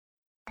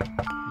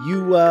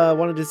You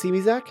wanted to see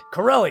me, Zach?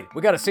 Corelli,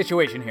 we got a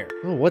situation here.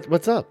 Oh,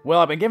 what's up? Well,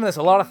 I've been giving this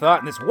a lot of thought,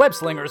 and this web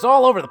slinger is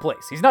all over the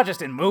place. He's not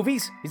just in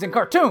movies, he's in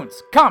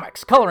cartoons,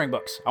 comics, coloring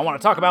books. I want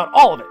to talk about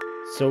all of it.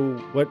 So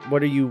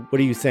what are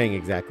you saying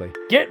exactly?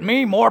 Get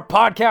me more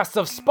podcasts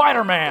of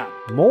Spider-Man.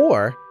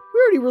 More? We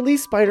already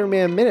released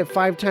Spider-Man Minute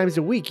 5 times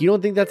a week. You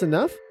don't think that's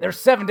enough? There's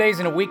 7 days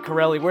in a week,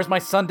 Corelli. Where's my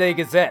Sunday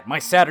Gazette, my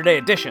Saturday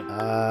edition?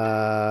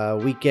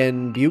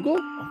 Weekend Bugle?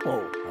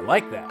 Oh, I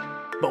like that.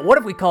 But what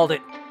if we called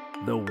it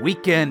the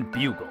Weekend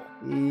Bugle?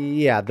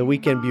 Yeah, the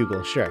Weekend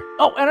Bugle, sure.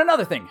 Oh, and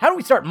another thing. How do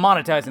we start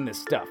monetizing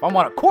this stuff? I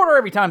want a quarter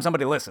every time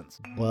somebody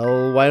listens.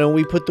 Well, why don't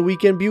we put the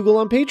Weekend Bugle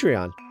on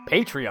Patreon?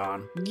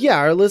 Patreon? Yeah,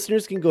 our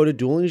listeners can go to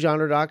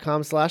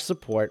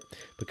duelinggenre.com/support,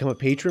 become a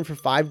patron for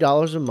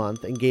 $5 a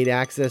month, and gain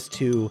access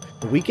to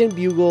the Weekend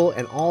Bugle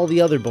and all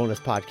the other bonus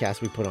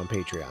podcasts we put on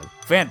Patreon.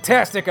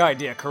 Fantastic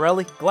idea,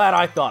 Corelli. Glad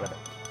I thought of it.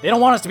 They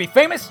don't want us to be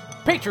famous?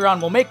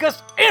 Patreon will make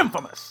us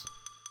infamous.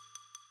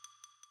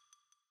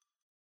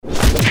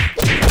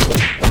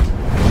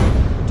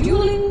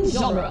 Dueling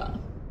Genre.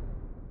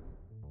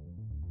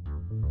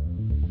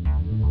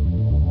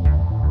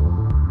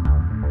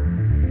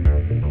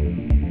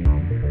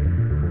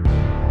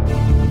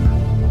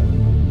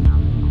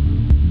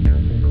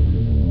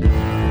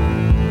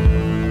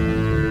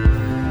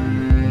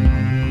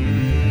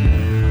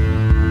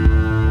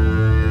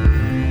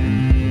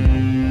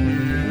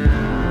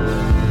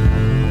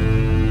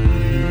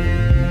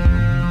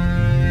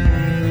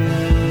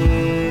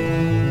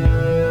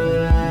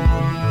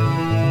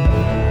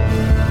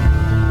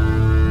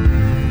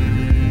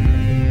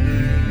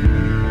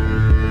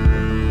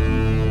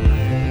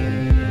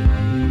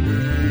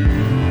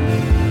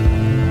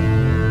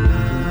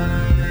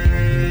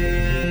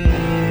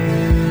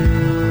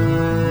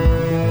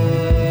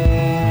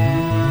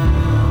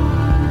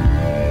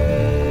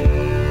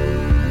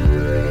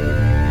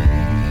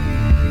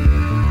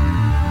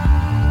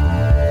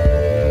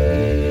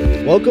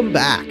 Welcome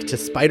back to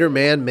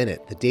Spider-Man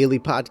Minute, the daily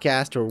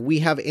podcast where we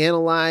have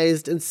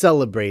analyzed and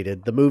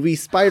celebrated the movie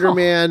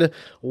Spider-Man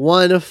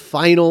one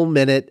final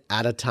minute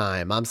at a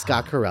time. I'm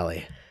Scott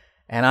Corelli.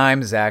 And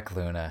I'm Zach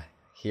Luna,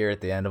 here at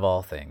the end of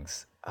all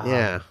things.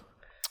 Yeah.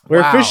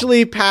 We're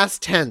officially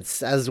past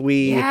tense as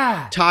we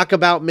talk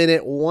about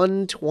minute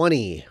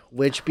 120,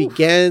 which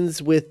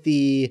begins with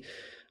the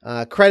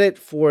credit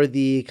for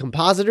the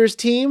compositors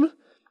team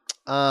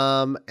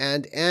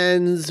and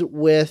ends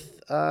with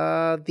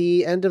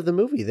the end of the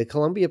movie, the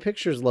Columbia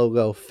Pictures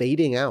logo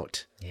fading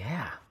out.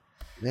 Yeah.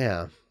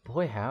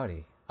 Boy,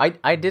 howdy.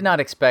 I did not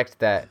expect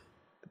that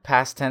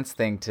past tense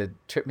thing to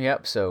trip me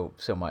up so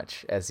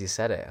much as you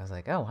said it. I was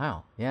like, oh,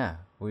 wow. Yeah,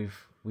 we've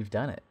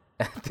done it.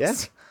 At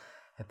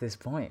this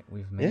point,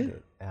 we've made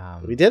it.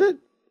 We did it.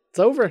 It's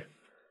over.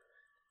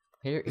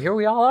 Here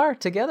we all are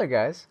together,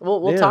 guys.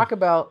 We'll talk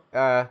about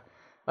a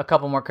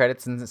couple more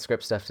credits and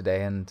script stuff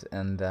today and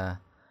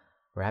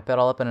wrap it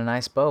all up in a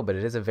nice bow. But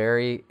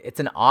it's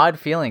an odd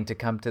feeling to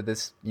come to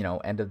this,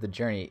 end of the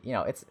journey.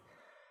 It's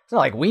not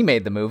like we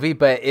made the movie,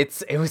 but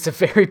it was a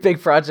very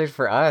big project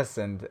for us,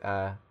 and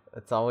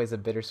it's always a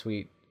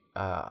bittersweet,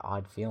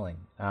 odd feeling.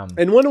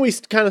 And one we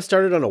kind of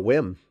started on a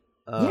whim.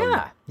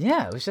 It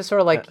was just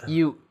sort of like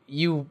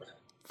you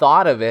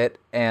thought of it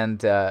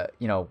and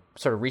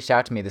sort of reached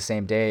out to me the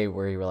same day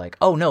where you were like,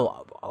 oh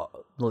no,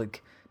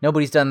 like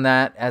nobody's done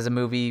that as a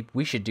movie,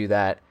 we should do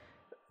that,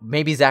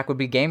 maybe Zach would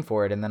be game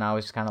for it. And then I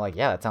was just kind of like,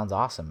 yeah, that sounds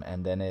awesome.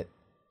 And then it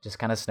just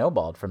kind of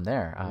snowballed from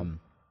there. And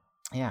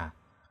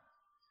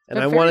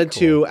I wanted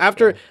to,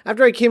 after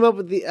I came up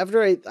with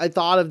after I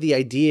thought of the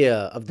idea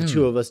of the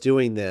two of us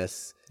doing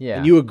this,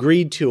 and you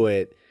agreed to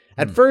it.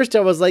 At first I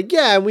was like,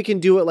 yeah, we can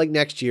do it like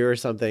next year or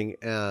something.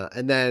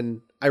 And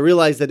then I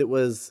realized that it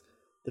was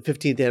the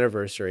 15th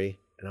anniversary.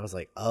 And I was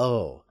like,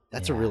 oh,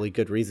 that's a really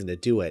good reason to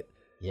do it.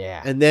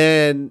 Yeah. And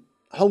then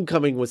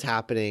Homecoming was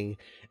happening.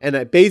 And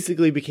it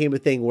basically became a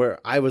thing where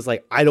I was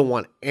like, I don't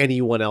want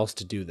anyone else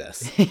to do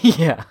this.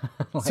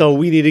 So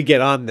we need to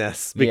get on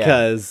this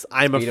because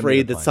I'm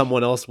afraid that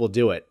someone else will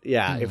do it.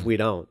 If we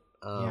don't.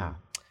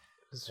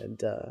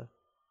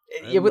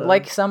 With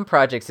like some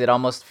projects, it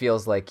almost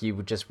feels like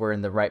you just were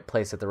in the right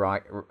place at the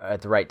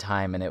right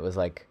time, and it was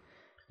like,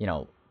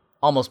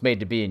 almost made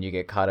to be, and you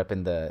get caught up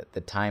in the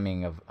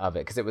timing of it,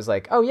 because it was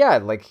like, oh yeah,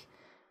 like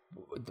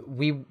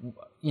we,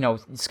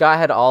 Scott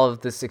had all of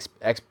this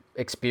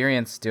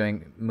experience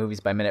doing movies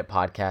by minute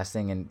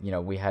podcasting, and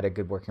we had a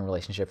good working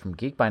relationship from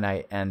Geek by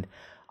Night, and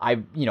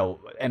I,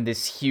 am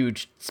this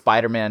huge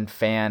Spider-Man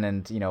fan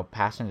and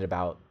passionate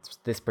about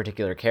this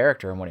particular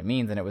character and what it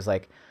means, and it was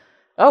like,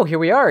 oh, here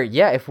we are.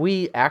 Yeah, if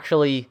we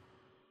actually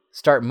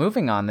start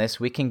moving on this,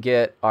 we can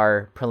get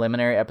our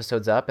preliminary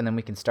episodes up, and then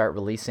we can start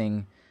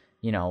releasing,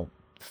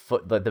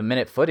 the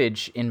minute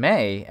footage in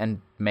May,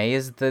 and May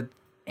is the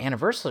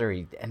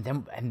anniversary,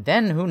 and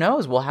then who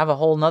knows? We'll have a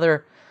whole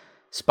nother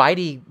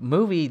Spidey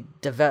movie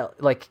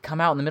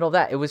come out in the middle of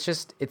that. It was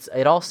just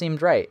it all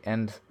seemed right,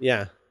 and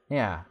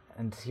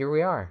and here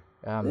we are.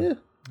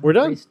 We're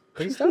done.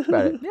 Pretty stoked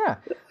about it. Yeah.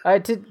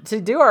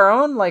 To do our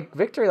own like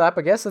victory lap,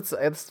 I guess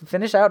let's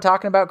finish out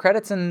talking about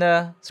credits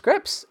and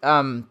scripts.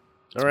 All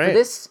right.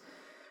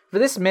 For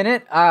this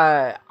minute,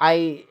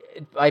 I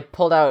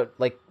pulled out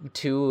like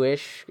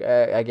two-ish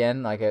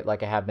again, like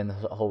I have been the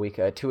whole week.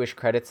 Two-ish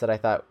credits that I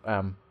thought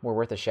were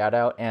worth a shout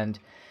out. And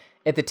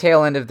at the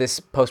tail end of this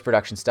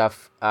post-production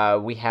stuff,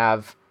 we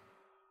have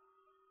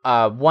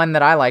one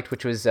that I liked,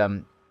 which was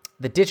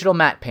the digital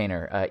matte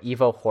painter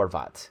Ivo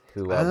Horvat,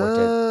 who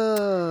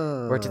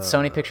worked at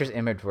Sony Pictures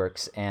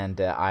Imageworks and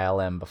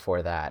ILM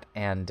before that.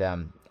 And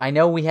I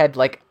know we had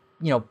like,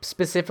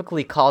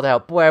 specifically called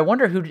out, boy, I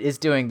wonder who is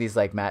doing these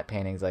like matte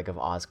paintings like of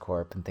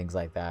Oscorp and things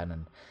like that,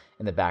 and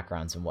in the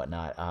backgrounds and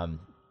whatnot.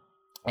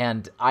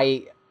 And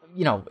I,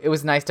 it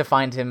was nice to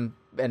find him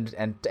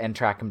and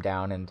track him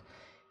down and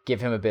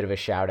give him a bit of a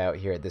shout out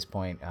here at this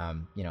point.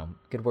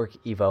 Good work,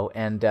 Ivo.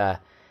 And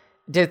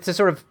to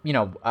sort of,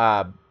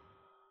 to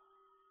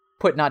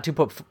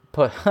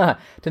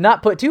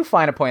not put too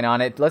fine a point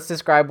on it, let's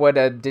describe what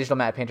a digital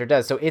matte painter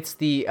does. So it's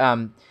the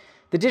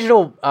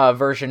digital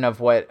version of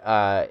what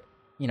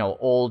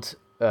old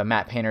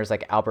matte painters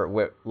like Albert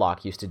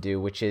Whitlock used to do,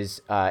 which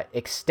is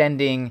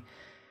extending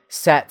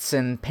sets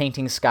and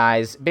painting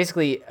skies,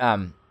 basically,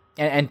 and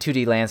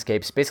 2D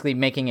landscapes, basically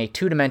making a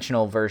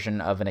two-dimensional version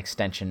of an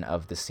extension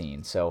of the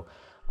scene. So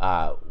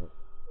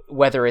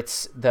whether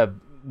it's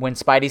when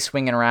Spidey's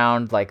swinging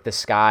around, like the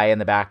sky in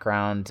the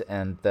background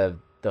and the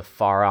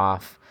far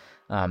off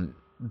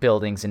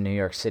buildings in New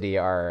York City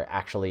are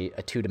actually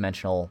a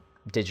two-dimensional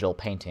digital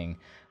painting,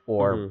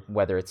 or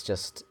whether it's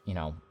just,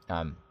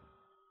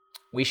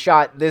 we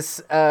shot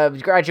this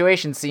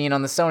graduation scene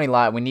on the Sony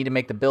lot. We need to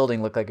make the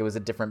building look like it was a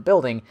different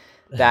building.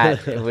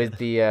 That with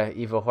the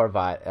Ivo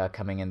Horvat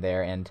coming in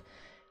there and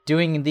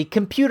doing the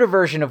computer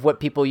version of what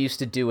people used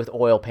to do with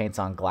oil paints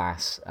on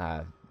glass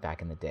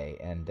back in the day.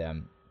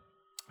 And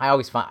I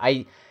always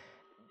find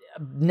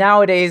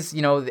nowadays,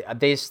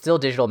 there's still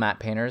digital matte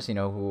painters,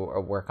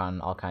 who work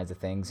on all kinds of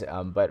things.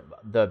 But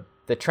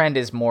the trend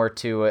is more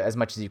to, as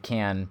much as you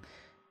can,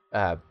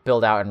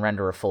 build out and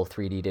render a full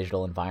 3D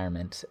digital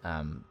environment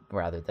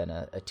rather than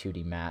a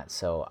 2D matte.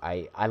 So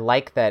I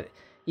like that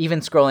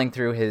even scrolling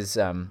through his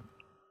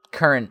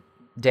current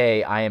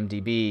day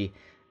IMDb,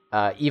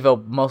 Ivo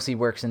mostly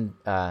works in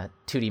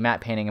 2D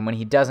matte painting, and when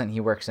he doesn't, he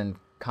works in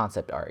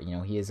concept art.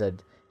 He is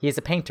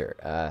a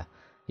painter.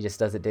 He just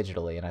does it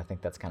digitally, and I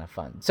think that's kind of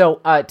fun.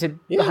 So to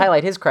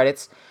highlight his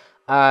credits,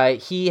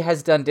 he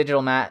has done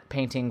digital matte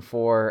painting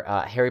for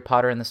Harry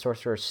Potter and the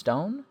Sorcerer's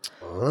Stone.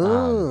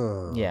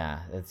 Oh.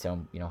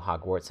 So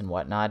Hogwarts and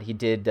whatnot. He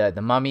did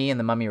The Mummy and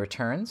The Mummy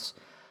Returns,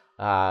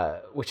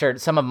 which are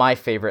some of my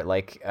favorite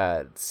like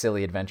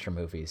silly adventure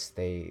movies.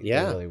 They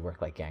really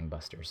work like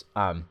gangbusters.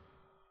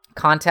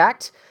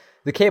 Contact,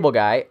 The Cable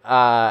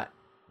Guy,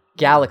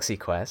 Galaxy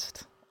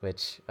Quest,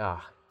 which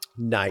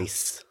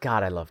nice.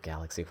 God, I love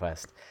Galaxy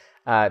Quest.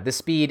 The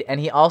Speed, and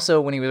he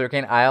also, when he was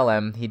working at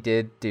ILM, he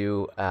did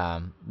do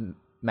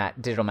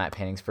digital matte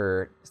paintings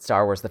for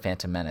Star Wars: The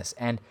Phantom Menace.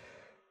 And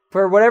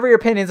for whatever your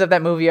opinions of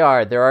that movie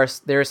are, there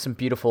is some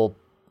beautiful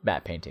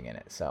matte painting in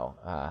it. So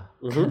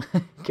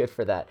good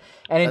for that.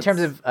 And in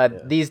terms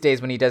of these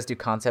days, when he does do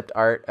concept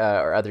art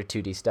or other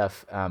 2D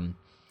stuff,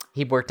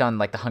 he worked on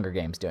like the Hunger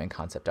Games doing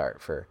concept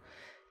art for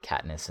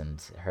Katniss and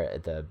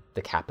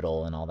the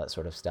Capitol and all that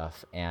sort of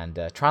stuff, and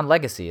Tron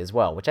Legacy as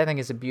well, which I think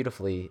is a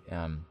beautifully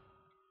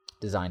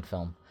designed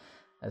film,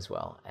 as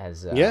well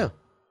as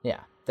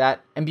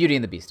that, and Beauty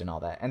and the Beast and all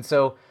that. And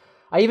so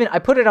I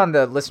put it on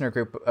the listener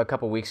group a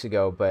couple weeks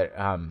ago, but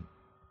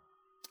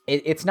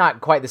it's not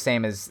quite the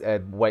same as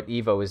what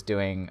Ivo was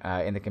doing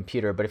in the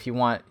computer. But if you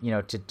want,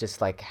 to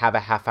just like have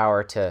a half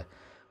hour to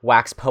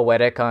wax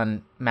poetic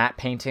on matte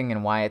painting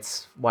and why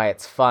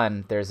it's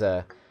fun, there's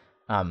a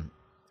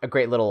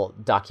great little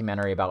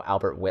documentary about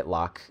Albert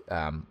Whitlock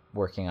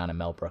working on a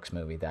Mel Brooks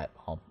movie that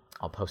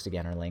I'll post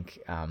again or link.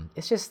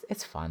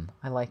 It's fun.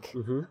 I like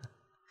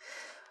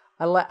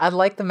I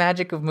like the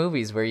magic of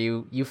movies where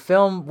you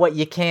film what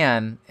you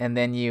can and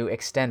then you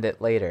extend it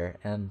later.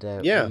 And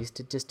we used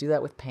to just do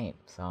that with paint.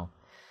 So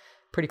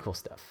pretty cool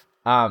stuff.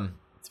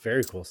 It's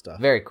very cool stuff.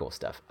 Very cool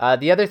stuff.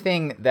 The other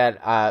thing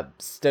that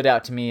stood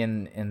out to me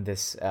in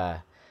this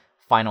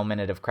final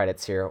minute of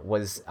credits here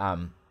was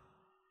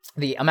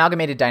the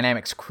Amalgamated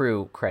Dynamics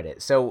crew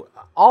credit. So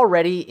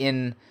already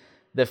in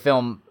the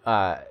film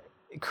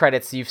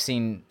credits, you've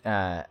seen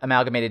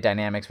Amalgamated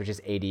Dynamics, which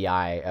is ADI,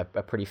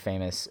 a pretty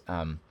famous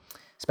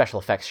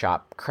special effects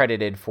shop,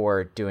 credited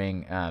for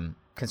doing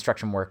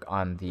construction work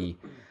on the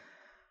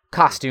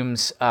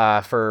costumes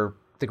for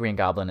the Green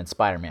Goblin and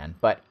Spider-Man.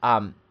 But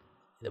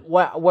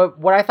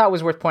what I thought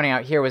was worth pointing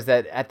out here was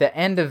that at the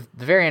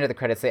very end of the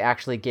credits, they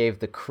actually gave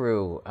the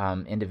crew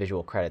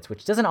individual credits,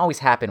 which doesn't always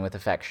happen with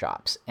effect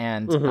shops.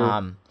 And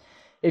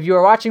if you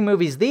are watching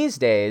movies these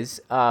days,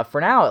 for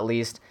now at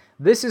least,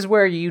 this is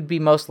where you'd be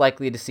most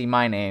likely to see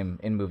my name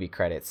in movie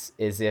credits,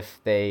 is if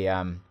they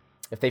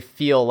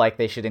feel like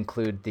they should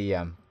include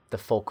the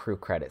full crew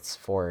credits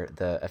for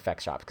the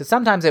effect shop. Because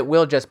sometimes it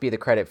will just be the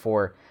credit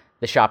for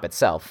the shop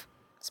itself,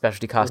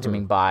 specialty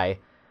costuming by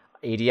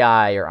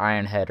ADI or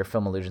Ironhead or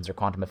Film Illusions or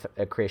Quantum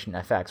Creation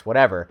FX,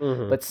 whatever.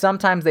 But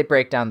sometimes they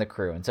break down the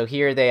crew, and so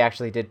here they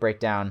actually did break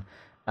down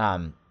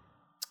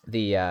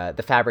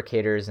the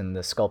fabricators and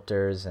the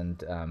sculptors and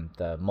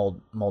the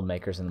mold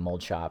makers in the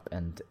mold shop,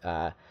 and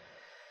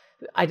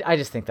I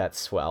just think that's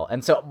swell.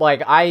 And so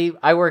like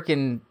I work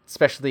in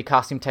specialty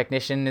costume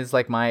technician is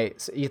like my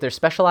either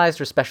specialized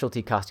or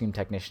specialty costume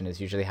technician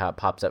is usually how it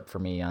pops up for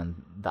me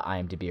on the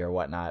IMDb or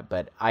whatnot.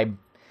 But I'm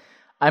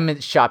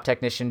a shop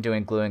technician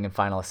doing gluing and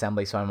final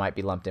assembly, so I might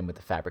be lumped in with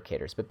the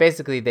fabricators. But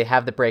basically they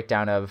have the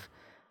breakdown of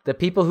the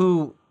people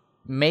who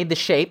made the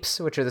shapes,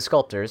 which are the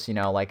sculptors, you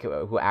know, like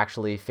who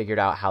actually figured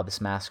out how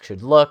this mask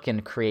should look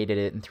and created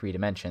it in 3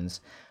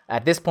 dimensions.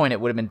 At this point, it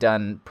would have been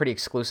done pretty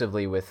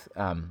exclusively with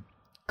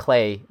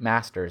clay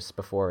masters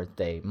before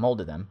they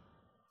molded them.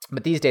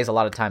 But these days, a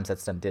lot of times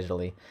that's done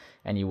digitally,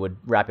 and you would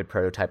rapid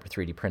prototype or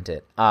 3D print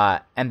it.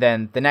 And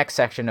then the next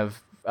section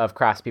of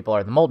craftspeople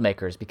are the mold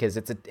makers, because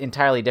it's an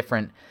entirely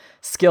different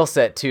skill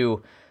set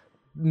to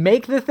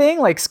make the thing,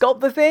 like sculpt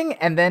the thing,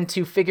 and then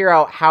to figure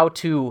out how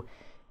to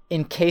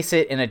encase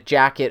it in a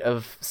jacket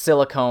of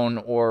silicone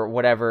or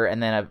whatever,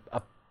 and then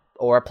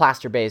a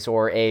plaster base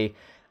or a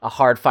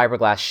hard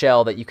fiberglass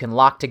shell that you can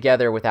lock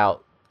together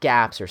without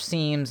gaps or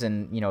seams,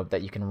 and you know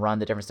that you can run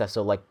the different stuff.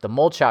 So like the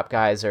mold shop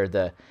guys are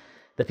the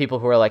people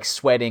who are like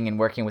sweating and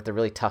working with the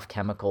really tough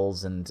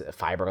chemicals and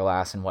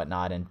fiberglass and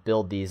whatnot, and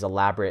build these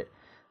elaborate,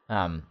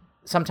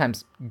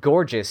 sometimes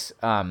gorgeous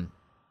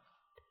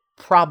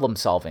problem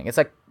solving. It's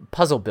like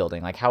puzzle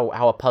building, like how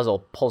a puzzle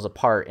pulls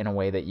apart in a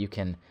way that you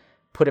can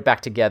put it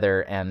back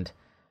together and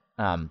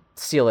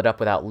seal it up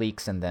without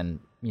leaks, and then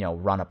you know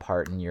run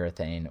apart in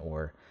urethane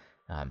or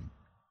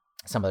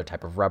some other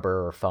type of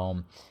rubber or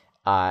foam.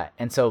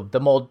 And so the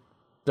mold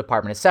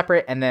department is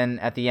separate, and then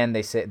at the end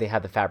they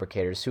have the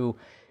fabricators, who,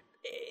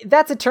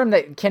 that's a term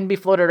that can be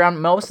floated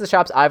around. Most of the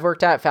shops I've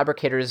worked at,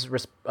 fabricators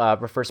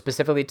refer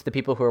specifically to the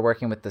people who are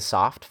working with the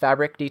soft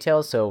fabric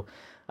details. So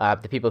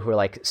the people who are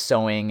like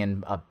sewing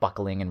and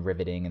buckling and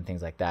riveting and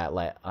things like that,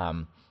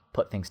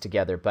 put things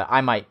together. But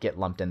I might get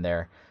lumped in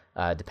there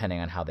depending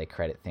on how they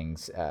credit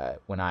things.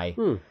 When I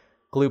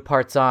glue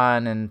parts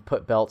on and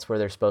put belts where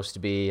they're supposed to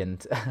be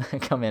and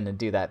come in and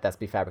do that, that's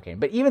be fabricating.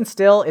 But even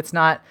still, it's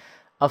not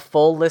a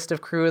full list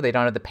of crew. They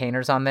don't have the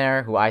painters on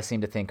there, who I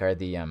seem to think are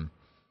the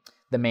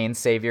main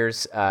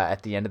saviors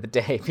at the end of the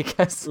day,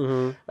 because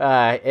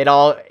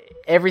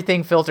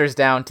everything filters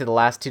down to the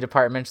last 2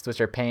 departments,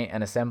 which are paint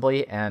and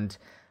assembly, and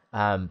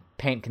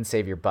paint can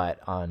save your butt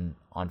on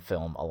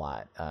film a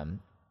lot.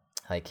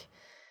 Like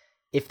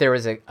if there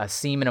was a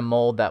seam in a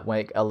mold that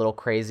went a little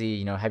crazy,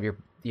 you know,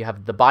 you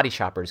have the body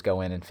shoppers go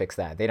in and fix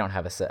that. They don't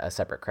have a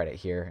separate credit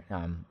here,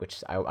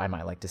 which I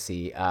might like to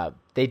see.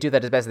 They do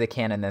that as best as they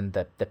can, and then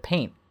the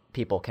paint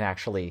people can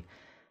actually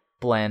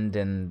blend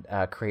and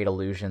create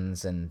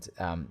illusions and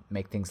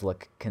make things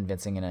look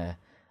convincing in a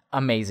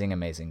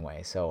amazing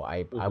way. So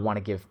I want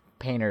to give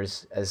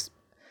painters as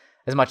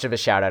much of a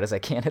shout out as I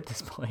can at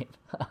this point.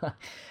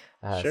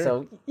 Sure.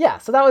 So yeah,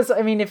 so that was,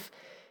 I mean, if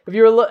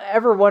you were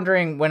ever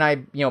wondering when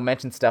I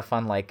mentioned stuff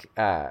on like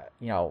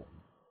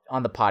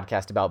on the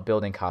podcast about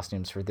building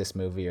costumes for this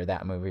movie or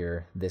that movie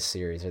or this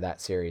series or that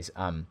series,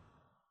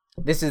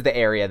 this is the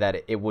area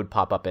that it would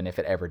pop up in if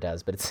it ever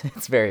does, but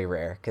it's very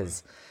rare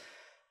because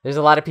there's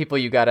a lot of people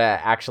you gotta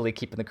actually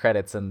keep in the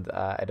credits, and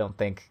I don't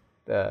think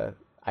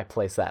I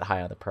place that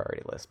high on the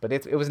priority list. But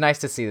it was nice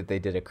to see that they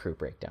did a crew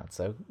breakdown,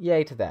 so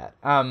yay to that.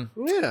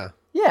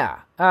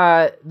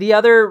 The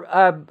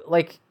other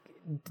like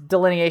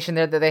delineation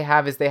there that they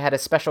have is they had a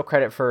special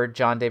credit for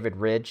John David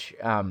Ridge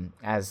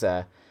as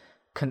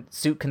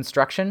suit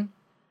construction,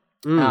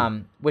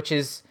 which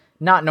is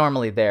not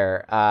normally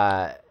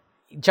there.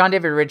 John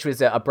David Ridge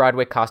was a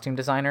Broadway costume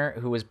designer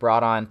who was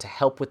brought on to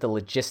help with the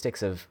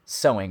logistics of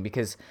sewing,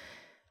 because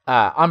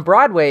on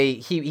Broadway,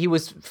 he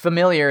was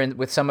familiar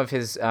with some of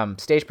his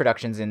stage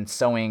productions in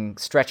sewing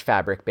stretch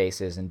fabric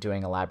bases and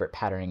doing elaborate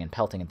patterning and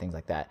pelting and things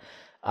like that.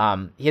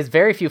 He has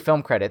very few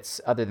film credits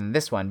other than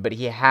this one, but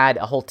he had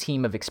a whole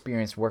team of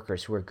experienced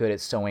workers who were good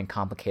at sewing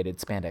complicated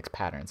spandex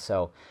patterns.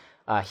 So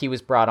he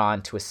was brought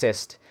on to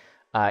assist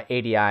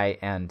ADI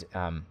and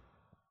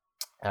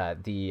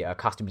the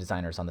costume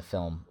designers on the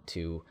film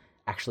to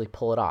actually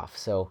pull it off.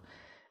 So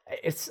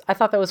I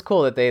thought that was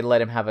cool that they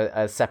let him have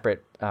a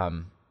separate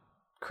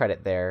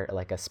credit there,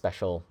 like a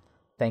special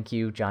thank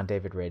you, John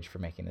David Ridge, for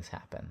making this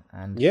happen.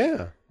 And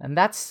and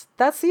that's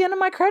the end of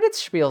my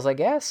credits spiels, I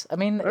guess. I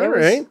mean,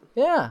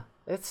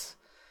 it's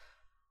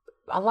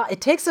a lot.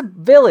 It takes a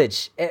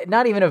village,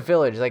 not even a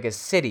village, like a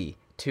city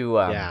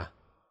to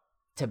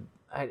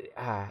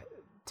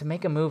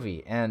make a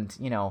movie. And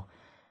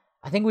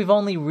I think we've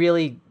only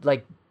really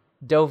like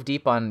dove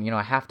deep on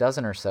a half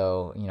dozen or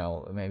so,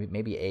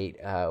 maybe 8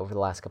 over the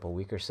last couple of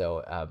weeks or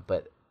so.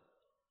 But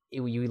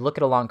you look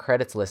at a long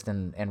credits list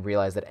and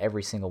realize that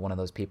every single one of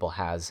those people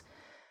has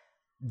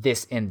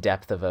this in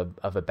depth of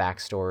a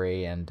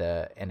backstory and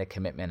a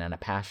commitment and a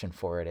passion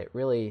for it. It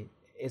really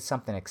is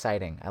something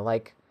exciting. I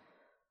like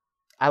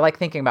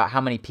thinking about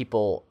how many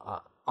people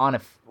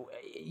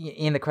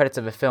in the credits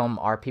of a film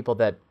are people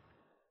that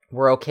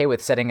were okay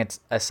with setting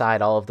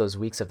aside all of those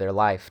weeks of their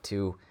life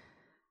to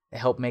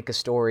help make a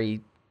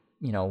story,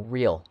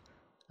 real.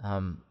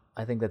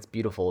 I think that's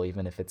beautiful,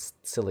 even if it's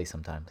silly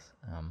sometimes.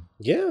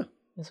 Yeah.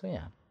 So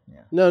yeah.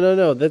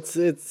 No.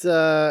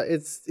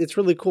 It's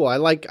really cool. I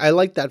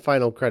like that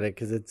final credit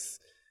because it's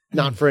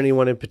not for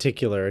anyone in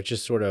particular. It's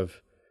just sort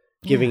of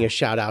giving a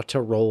shout out to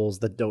roles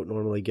that don't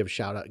normally get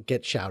shout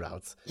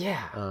outs.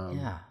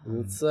 Yeah.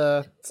 It's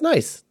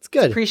nice. It's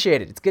good. It's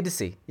appreciated. It's good to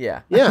see.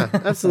 Yeah. Yeah,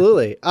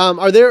 absolutely.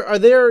 Are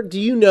there, do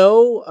you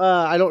know,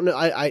 I don't know.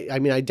 I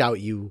mean, I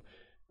doubt you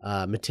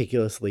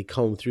meticulously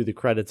comb through the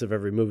credits of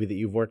every movie that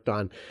you've worked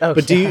on,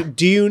 but do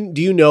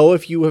you know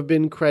if you have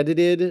been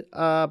credited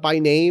by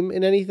name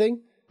in anything?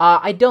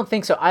 I don't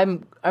think so.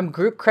 I'm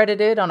group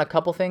credited on a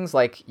couple things,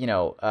 like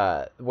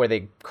where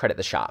they credit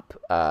the shop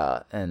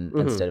and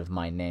instead of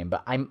my name.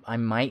 But I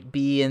might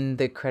be in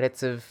the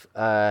credits of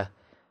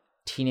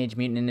Teenage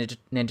Mutant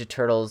Ninja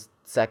Turtles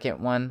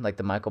second one, like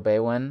the Michael Bay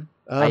one.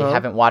 I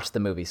haven't watched the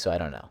movie, so I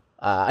don't know.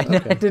 I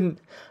didn't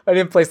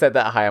place that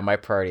high on my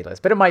priority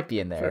list, but it might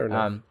be in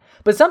there.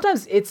 But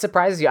sometimes it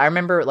surprises you. I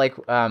remember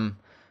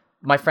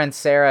my friend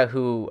Sarah,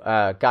 who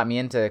got me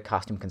into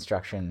costume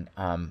construction.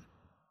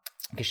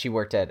 Because she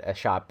worked at a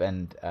shop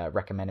and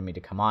recommended me to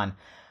come on.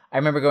 I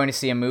remember going to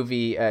see a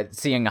movie,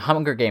 seeing a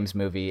Hunger Games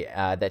movie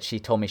that she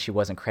told me she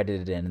wasn't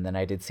credited in, and then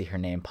I did see her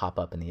name pop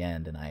up in the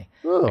end, and I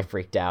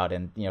freaked out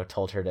and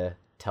told her to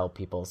tell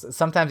people.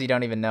 Sometimes you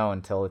don't even know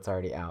until it's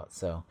already out.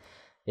 So,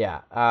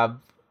 yeah,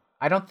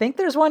 I don't think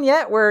there's one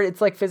yet where it's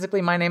like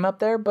physically my name up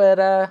there, but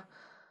I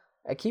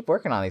keep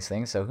working on these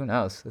things, so who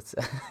knows? It's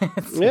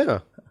yeah,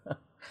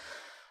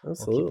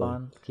 absolutely.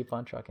 We'll keep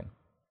on trucking.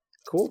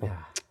 Cool.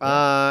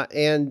 Yeah.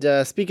 And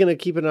speaking of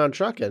keeping on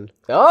trucking,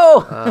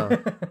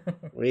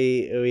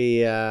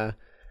 we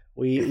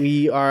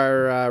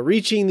are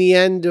reaching the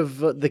end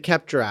of the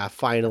Kep draft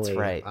finally. That's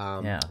right.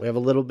 We have a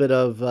little bit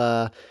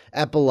of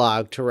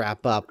epilogue to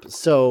wrap up.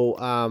 So,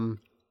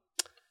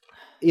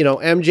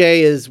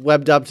 MJ is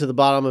webbed up to the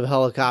bottom of a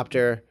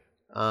helicopter,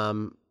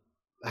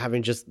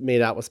 having just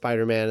made out with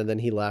Spider-Man, and then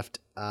he left.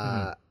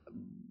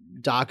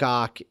 Doc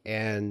Ock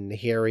and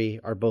Harry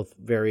are both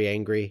very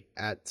angry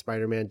at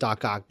Spider-Man.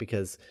 Doc Ock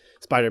because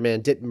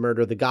Spider-Man didn't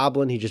murder the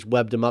Goblin. He just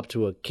webbed him up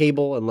to a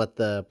cable and let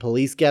the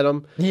police get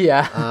him.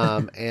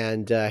 Yeah.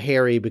 And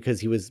Harry because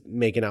he was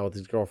making out with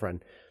his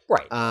girlfriend.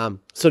 Right.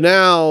 So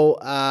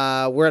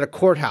now we're at a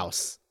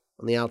courthouse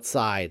on the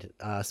outside,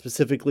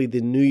 specifically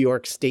the New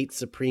York State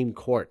Supreme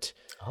Court.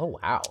 Oh,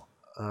 wow.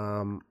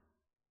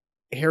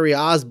 Harry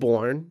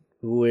Osborn,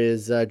 who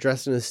is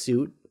dressed in a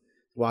suit,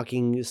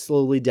 walking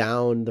slowly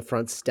down the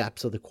front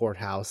steps of the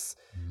courthouse,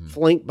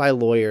 flanked by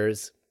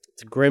lawyers.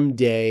 It's a grim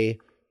day.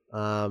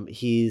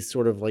 He's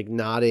sort of like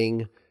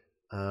nodding,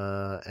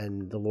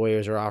 and the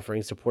lawyers are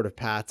offering supportive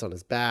pats on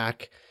his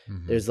back.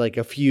 There's like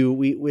a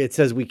few, it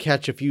says we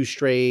catch a few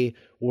stray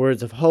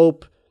words of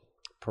hope,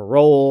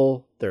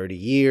 parole, 30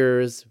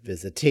 years,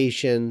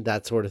 visitation,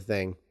 that sort of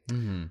thing.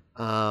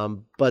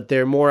 But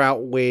they're more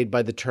outweighed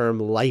by the term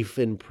life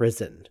in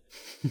prison.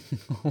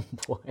 Oh,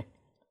 boy.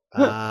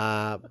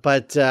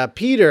 But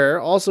Peter,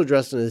 also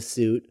dressed in his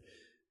suit,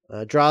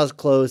 draws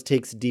close,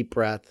 takes a deep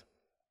breath.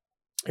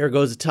 Here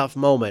goes a tough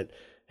moment.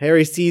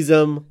 Harry sees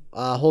him,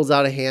 holds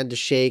out a hand to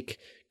shake.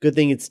 Good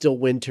thing it's still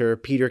winter.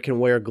 Peter can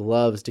wear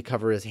gloves to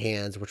cover his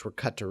hands, which were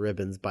cut to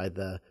ribbons by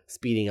the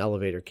speeding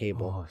elevator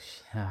cable. Oh,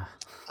 yeah.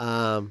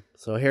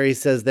 So Harry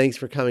says, "Thanks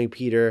for coming,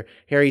 Peter."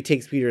 Harry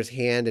takes Peter's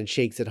hand and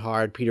shakes it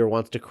hard. Peter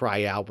wants to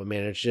cry out, but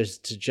manages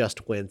to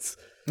just wince.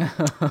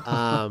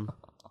 So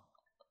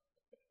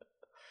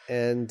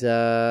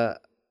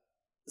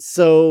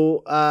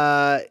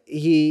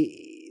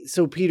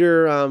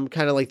Peter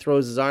kind of like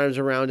throws his arms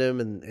around him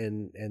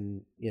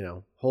and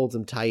holds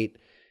him tight.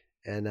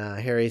 And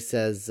Harry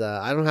says,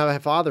 "I don't have a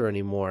father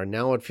anymore.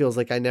 Now it feels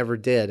like I never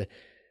did."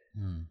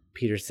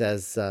 Peter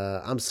says,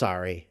 "I'm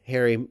sorry."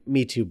 Harry,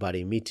 "Me too,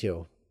 buddy. Me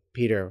too."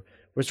 Peter,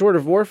 "We're sort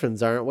of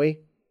orphans, aren't we?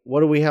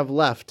 What do we have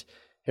left?"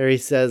 Harry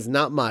says,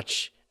 "Not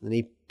much." And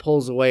he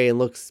pulls away and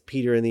looks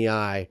Peter in the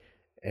eye,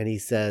 and he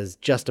says,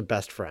 "Just a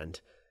best friend."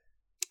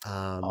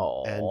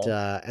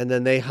 And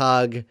then they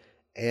hug,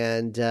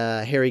 and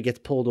Harry gets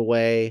pulled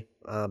away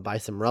by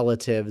some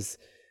relatives,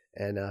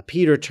 and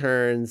Peter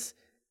turns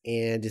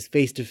and is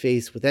face to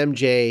face with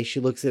MJ. She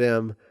looks at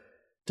him,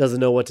 doesn't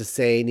know what to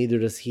say, neither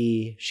does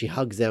he. She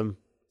hugs him.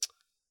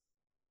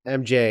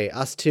 "MJ,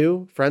 us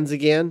too? Friends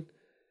again?"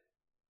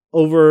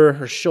 Over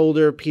her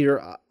shoulder,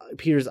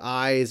 Peter's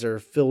eyes are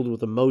filled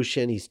with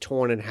emotion. He's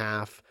torn in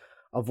half.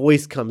 A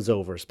voice comes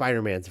over,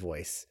 Spider-Man's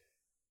voice.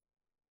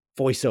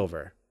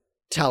 Voiceover.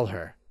 Tell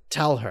her.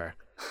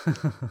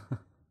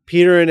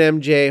 Peter and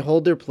MJ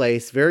hold their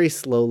place very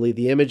slowly.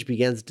 The image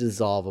begins to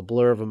dissolve, a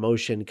blur of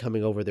emotion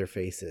coming over their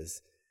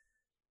faces.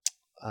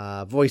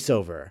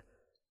 Voiceover.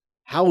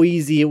 How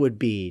easy it would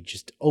be.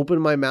 Just open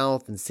my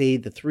mouth and say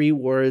the 3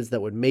 words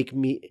that would make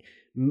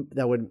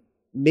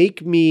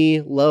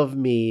me love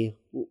me.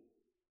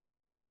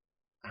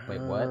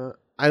 Wait, what?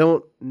 I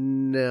don't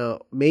know.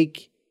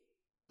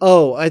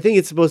 I think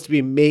it's supposed to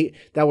be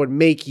that would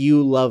make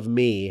you love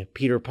me,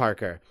 Peter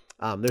Parker.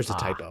 There's a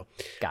typo.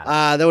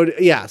 Got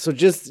it. So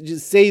just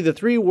say the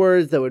 3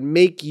 words that would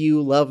make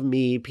you love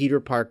me, Peter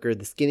Parker,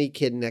 the skinny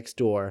kid next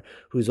door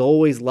who's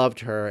always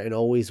loved her and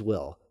always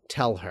will.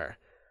 Tell her.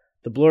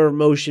 The blur of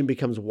motion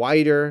becomes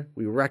wider.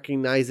 We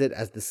recognize it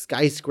as the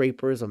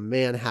skyscrapers of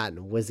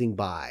Manhattan whizzing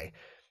by.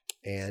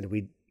 And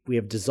we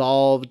have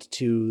dissolved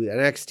to an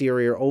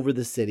exterior over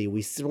the city.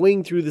 We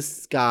swing through the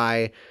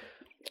sky.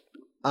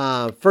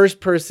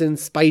 First person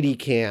Spidey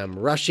cam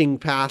rushing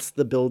past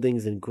the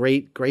buildings in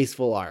great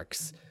graceful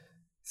arcs.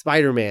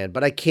 Spider-Man,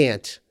 but I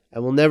can't. I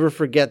will never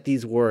forget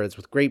these words.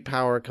 With great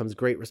power comes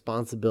great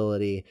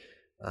responsibility.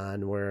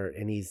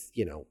 And he's,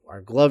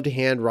 our gloved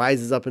hand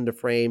rises up into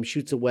frame,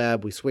 shoots a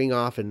web. We swing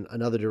off in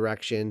another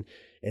direction.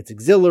 It's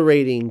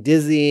exhilarating,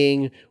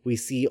 dizzying. We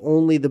see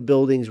only the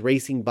buildings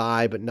racing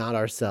by, but not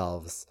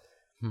ourselves.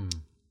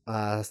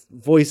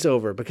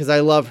 Voiceover, because I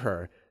love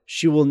her.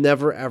 She will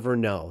never, ever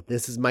know.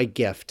 This is my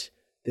gift.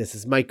 This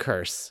is my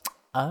curse.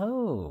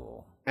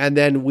 Oh. And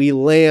then we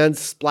land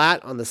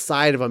splat on the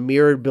side of a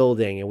mirrored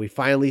building, and we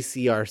finally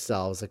see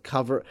ourselves,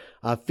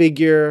 a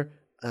figure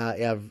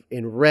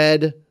in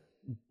red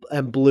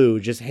and blue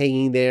just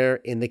hanging there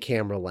in the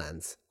camera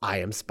lens. I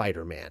am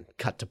Spider-Man.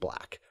 Cut to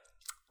black.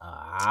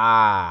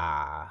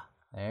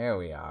 There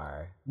we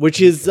are.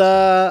 Which is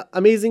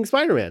Amazing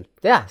Spider-Man.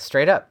 Yeah,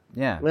 straight up.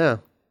 Yeah. Yeah.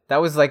 That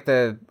was like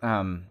the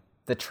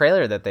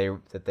trailer that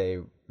they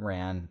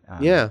ran.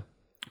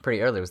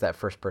 Pretty early was that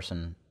first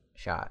person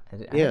shot. I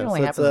think it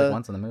only happens like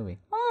once in the movie.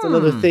 It's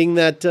another thing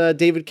that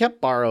David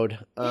Koepp borrowed.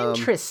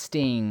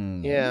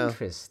 Interesting. Yeah.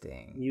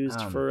 Interesting.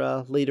 Used for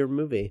a later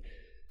movie.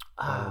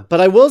 But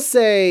I will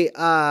say,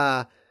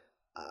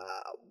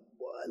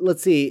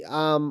 let's see.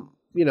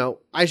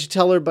 I should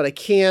tell her, but I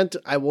can't.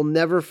 I will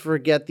never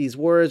forget these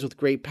words. With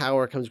great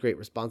power comes great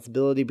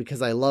responsibility.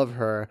 Because I love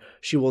her,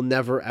 she will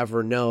never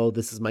ever know.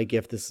 This is my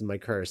gift. This is my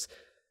curse.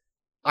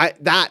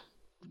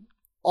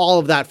 All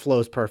of that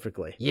flows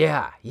perfectly.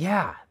 Yeah.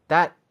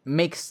 That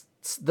makes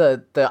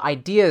the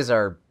ideas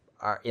are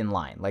in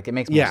line. Like it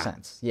makes more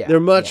sense. Yeah, they're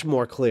much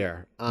more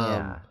clear.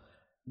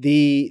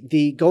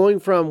 The going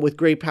from with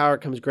great power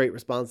comes great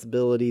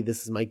responsibility.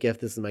 This is my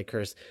gift. This is my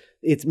curse.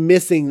 It's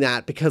missing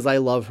that because I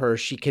love her.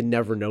 She can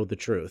never know the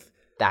truth.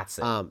 That's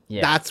it.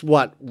 That's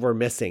what we're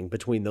missing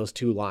between those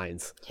 2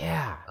 lines.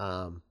 Yeah.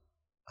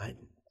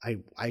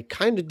 I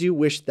kind of do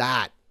wish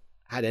that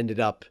had ended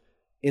up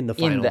in the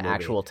final movie.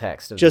 Actual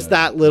text. Just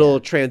that little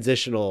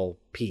transitional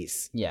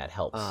piece. Yeah, it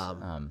helps.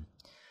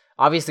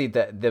 Obviously,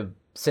 the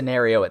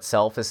scenario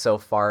itself is so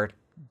far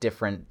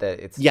different that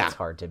it's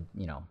hard to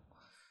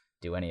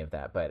do any of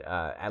that. But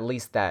at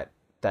least that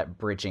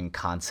bridging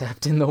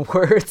concept in the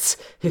words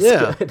is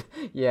good.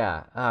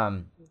 Yeah.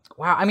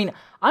 Wow. I mean,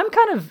 I'm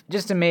kind of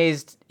just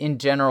amazed in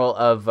general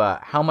of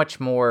how much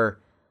more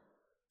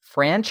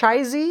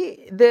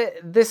franchisey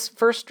this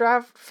first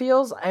draft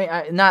feels.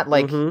 I not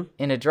like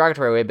in a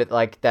derogatory way, but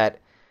like that,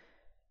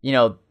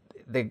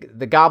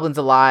 the Goblin's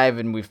alive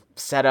and we've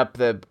set up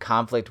the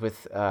conflict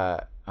with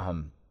Doc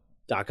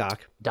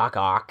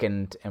Ock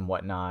and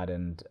whatnot,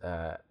 and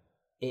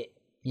it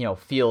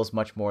feels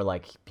much more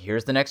like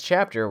here's the next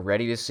chapter,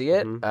 ready to see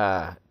it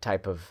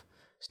type of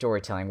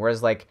storytelling.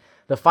 Whereas like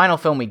the final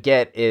film we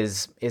get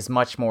is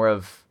much more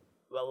of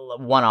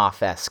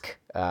one-off-esque.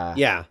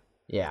 Yeah.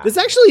 This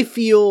actually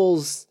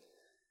feels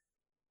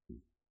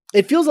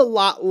a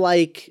lot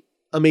like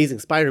Amazing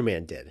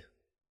Spider-Man did.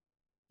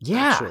 Yeah.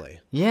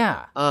 Actually.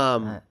 Yeah.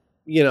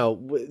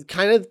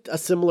 Kind of a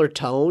similar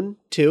tone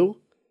too.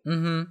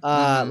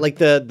 Mm-hmm. Like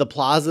the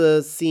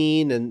plaza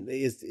scene and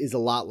is a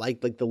lot like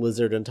the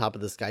lizard on top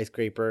of the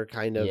skyscraper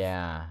kind of.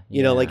 Yeah.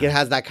 Like it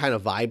has that kind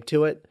of vibe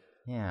to it.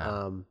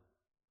 Yeah.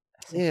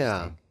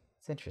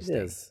 It's interesting.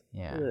 It is.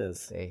 Yeah. It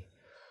is.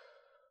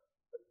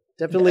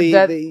 Definitely,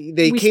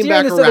 they came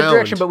back in this around. Other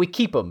direction, but we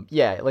keep them.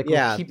 Yeah, we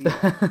keep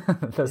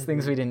those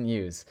things we didn't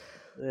use.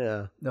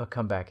 Yeah, they'll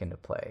come back into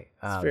play.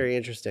 It's very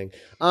interesting.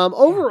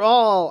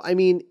 Overall, I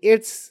mean,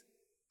 it's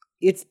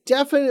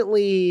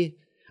definitely.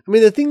 I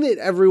mean, the thing that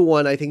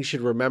everyone I think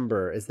should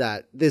remember is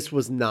that this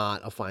was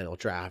not a final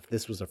draft.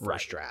 This was a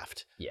first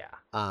draft. Yeah.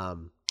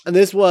 And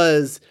this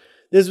was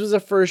a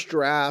first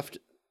draft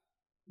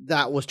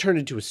that was turned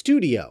into a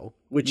studio,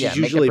 which is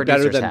usually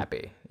better than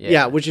happy.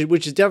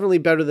 which is definitely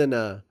better than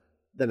an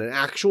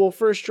actual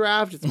first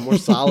draft. It's more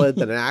solid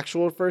than an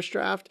actual first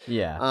draft.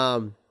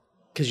 Yeah.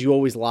 Because you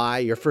always lie.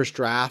 Your first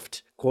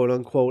draft, quote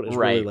unquote, is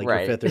really like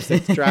your 5th or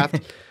 6th draft.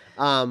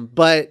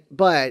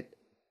 But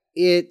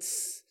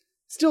it's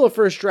still a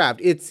first draft.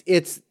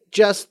 It's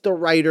just the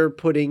writer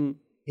putting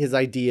his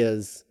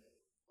ideas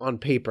on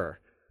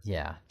paper.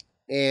 Yeah.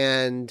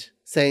 And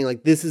saying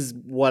like, this is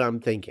what I'm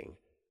thinking.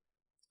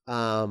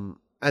 And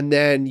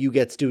then you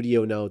get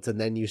studio notes and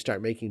then you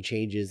start making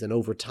changes. And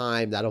over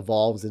time that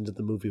evolves into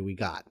the movie we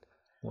got.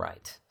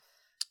 Right.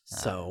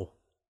 So.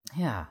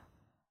 Yeah.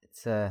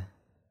 It's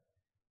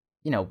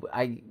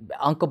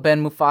Uncle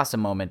Ben Mufasa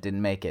moment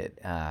didn't make it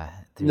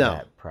through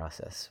that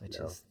process, which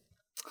is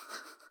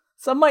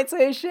Some might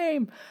say a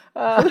shame.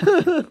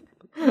 I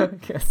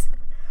guess.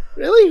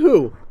 Really?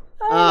 Who?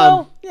 I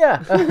don't know.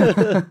 Yeah.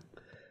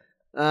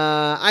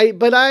 I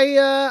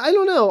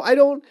don't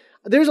know.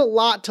 There's a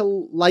lot to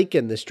like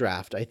in this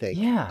draft, I think.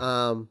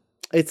 Yeah.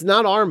 It's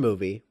not our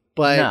movie,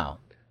 but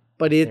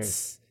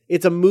it's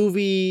a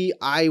movie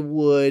I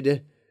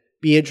would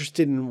be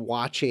interested in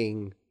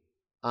watching.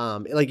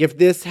 Like if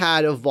this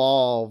had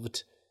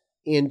evolved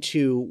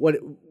into what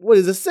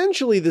is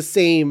essentially the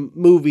same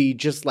movie,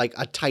 just like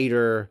a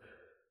tighter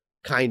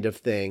kind of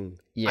thing.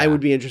 Yeah. I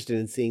would be interested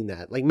in seeing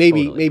that. Like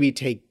maybe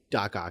take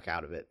Doc Ock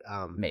out of it.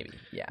 Maybe,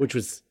 yeah. Which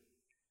was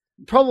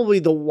probably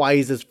the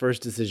wisest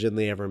first decision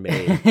they ever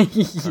made.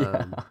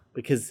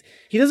 Because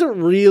he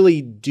doesn't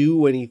really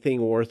do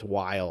anything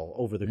worthwhile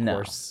over the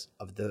course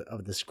of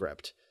the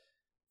script.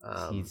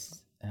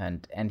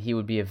 And he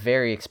would be a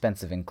very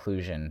expensive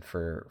inclusion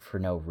for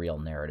no real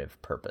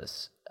narrative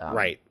purpose.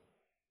 Right.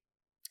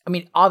 I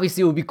mean,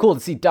 obviously it would be cool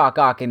to see Doc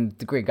Ock and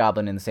the Green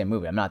Goblin in the same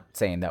movie. I'm not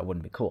saying that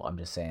wouldn't be cool. I'm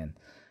just saying.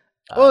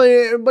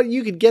 But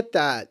you could get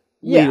that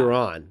later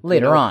on.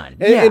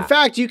 In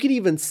fact, you could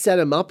even set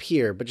him up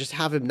here, but just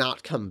have him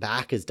not come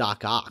back as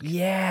Doc Ock.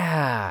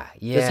 Yeah.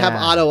 Just have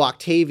Otto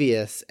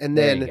Octavius and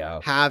then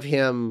have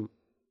him.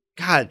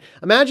 God,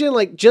 imagine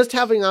like just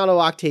having Otto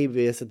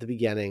Octavius at the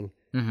beginning,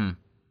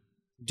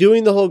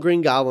 doing the whole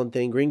Green Goblin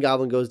thing. Green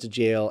Goblin goes to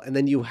jail, and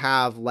then you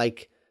have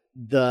like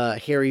the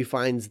Harry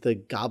finds the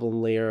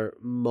Goblin Lair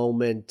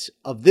moment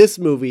of this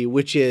movie,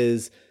 which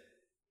is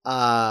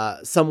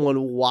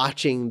someone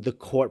watching the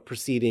court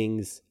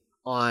proceedings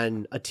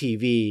on a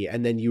TV,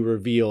 and then you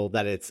reveal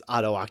that it's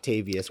Otto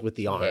Octavius with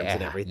the arms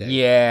and everything.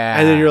 Yeah.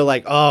 And then you're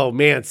like, oh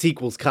man,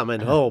 sequel's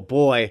coming. Oh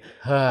boy.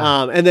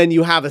 And then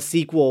you have a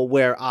sequel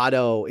where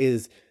Otto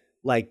is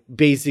like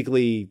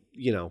basically,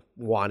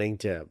 wanting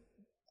to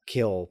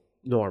kill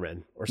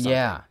Norman or something.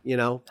 Yeah.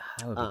 That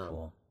would be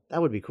cool.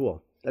 That would be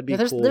cool. That'd be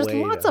there's cool. There's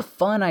lots of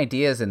fun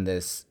ideas in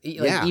this.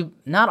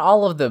 Not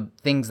all of the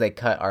things they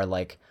cut are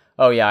like,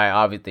 oh yeah, I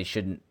obviously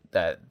shouldn't.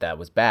 That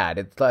was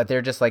bad.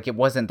 They're just like it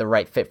wasn't the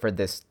right fit for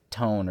this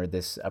tone or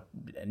this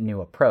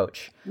new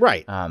approach,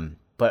 right?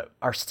 But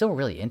are still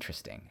really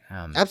interesting.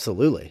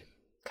 Absolutely.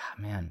 God,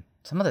 man,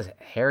 some of the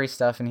Harry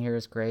stuff in here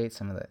is great.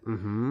 Some of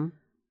the,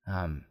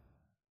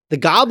 the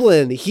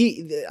Goblin.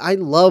 I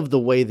love the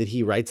way that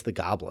he writes the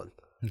Goblin.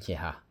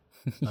 Yeah,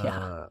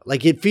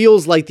 like it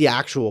feels like the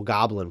actual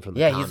Goblin from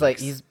the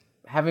comics. he's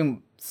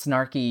having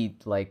snarky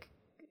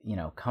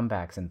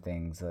comebacks and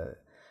things.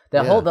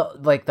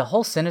 The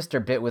whole Sinister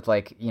bit with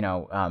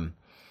MJ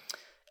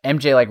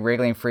like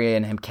wriggling free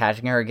and him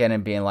catching her again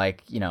and being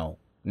like,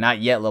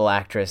 not yet, little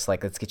actress,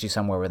 like let's get you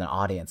somewhere with an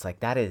audience. Like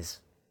that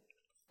is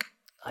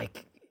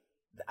like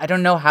I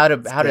don't know how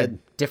to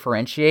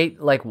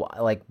differentiate like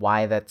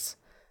why that's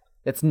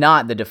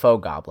not the Defoe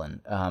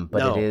Goblin,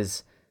 but it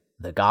is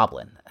the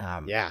Goblin.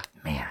 Man,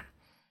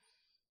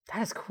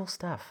 that is cool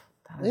stuff.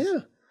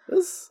 That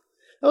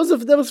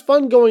was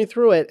fun going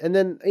through it, and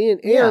then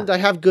I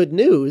have good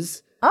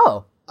news.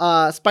 Oh.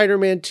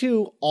 Spider-Man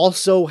 2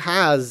 also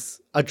has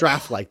a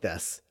draft like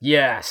this.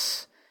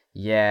 Yes.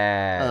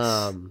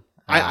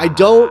 I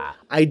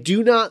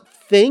do not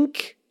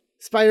think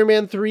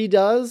Spider-Man 3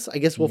 does. I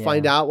guess we'll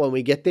find out when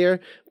we get there.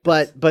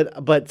 But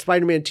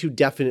Spider-Man 2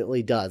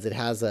 definitely does. It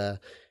has a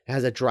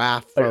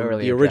draft from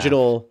the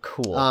original. Draft.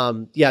 Cool.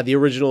 The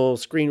original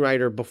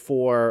screenwriter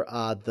before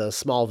the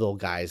Smallville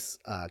guys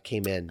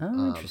came in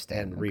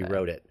and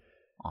rewrote it.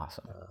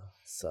 Awesome.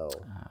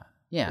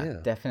 Yeah,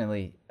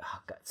 definitely. Oh,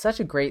 God,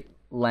 such a great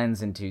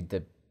lens into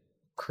the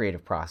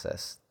creative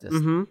process.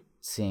 Just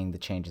seeing the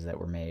changes that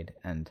were made,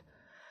 and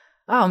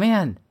oh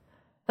man,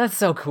 that's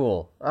so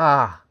cool.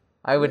 I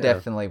would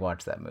definitely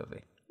watch that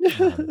movie.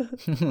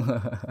 You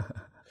know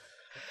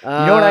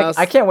what?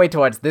 I can't wait to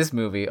watch this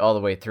movie all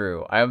the way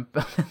through. I'm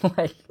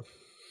like,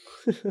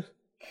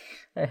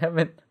 I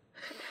haven't,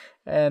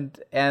 and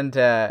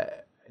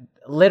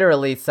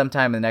literally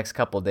sometime in the next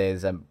couple of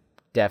days, I'm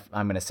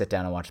going to sit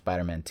down and watch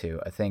Spider-Man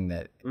 2, a thing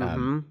that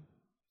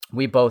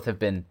we both have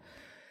been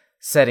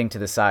setting to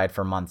the side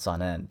for months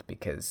on end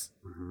because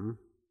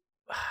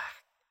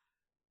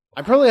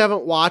I probably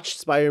haven't watched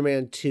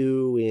Spider-Man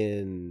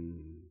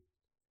 2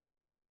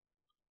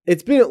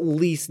 it's been at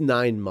least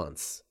 9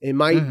 months. It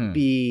might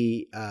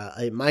be,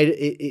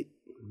 it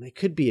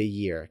could be a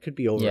year. It could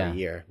be over a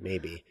year,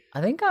 maybe.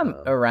 I think I'm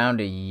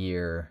around a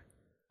year.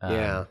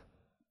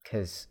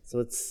 So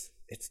it's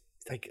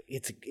like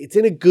it's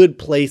in a good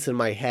place in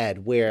my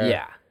head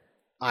where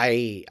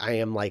I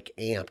am like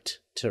amped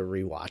to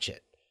rewatch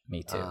it.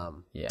 Me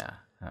too.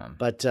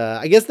 But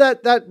I guess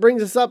that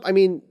brings us up. I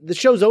mean, the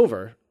show's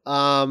over.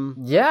 I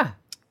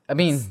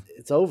mean,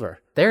 it's over.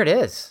 There it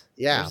is.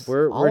 Yeah,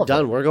 we're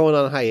done. We're going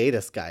on a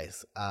hiatus,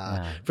 guys.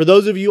 For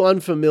those of you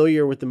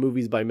unfamiliar with the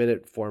Movies by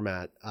Minute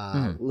format,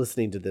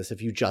 listening to this,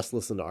 if you just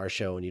listen to our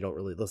show and you don't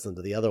really listen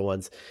to the other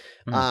ones,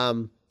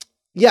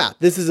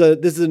 this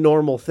is a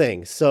normal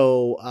thing.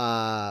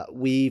 So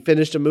we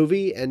finished a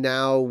movie and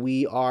now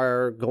we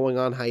are going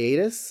on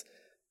hiatus.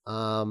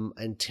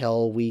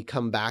 until we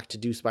come back to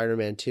do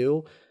Spider-Man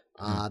 2.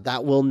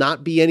 That will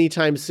not be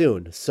anytime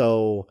soon.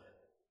 So,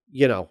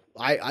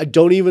 I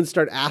don't even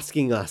start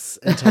asking us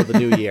until the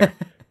new year.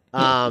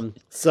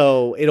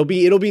 So it'll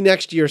be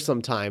next year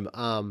sometime.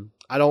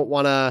 I don't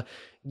want to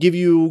give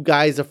you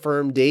guys a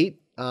firm date.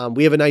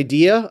 We have an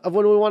idea of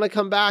when we want to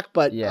come back,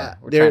 but we're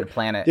trying to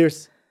plan it.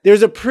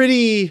 There's a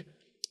pretty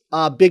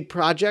big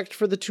project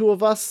for the two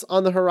of us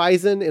on the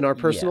horizon in our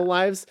personal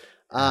lives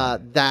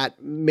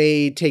that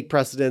may take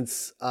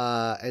precedence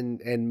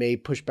and may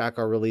push back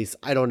our release.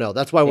 I don't know.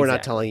 That's why we're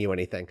not telling you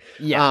anything.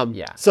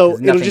 So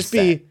it'll just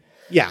be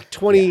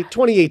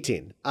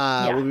 2018.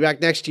 We'll be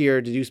back next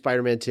year to do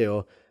Spider-Man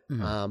 2.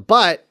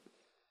 But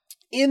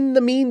in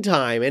the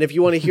meantime, and if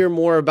you want to hear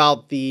more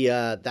about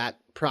that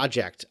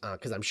project,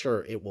 because I'm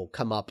sure it will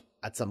come up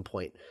at some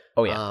point.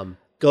 Go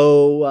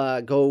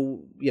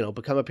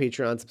become a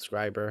Patreon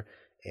subscriber,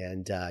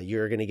 and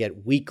you're gonna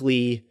get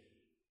weekly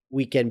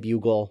Weekend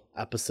Bugle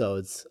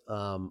episodes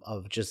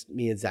of just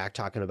me and Zach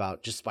talking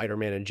about just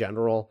Spider-Man in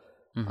general,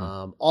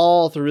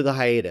 all through the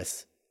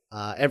hiatus.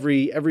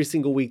 Every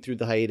single week through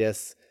the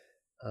hiatus,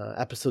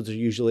 episodes are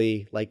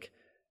usually like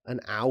an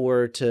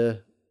hour to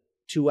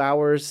 2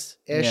 hours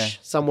ish,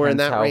 somewhere in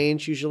that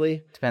range.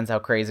 Usually depends how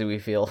crazy we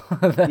feel.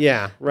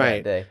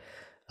 Right. That day.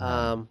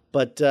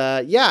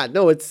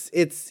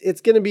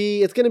 It's gonna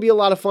be a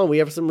lot of fun. We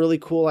have some really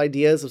cool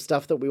ideas of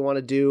stuff that we want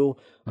to do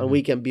on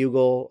Weekend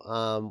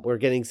Bugle. We're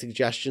getting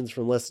suggestions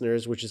from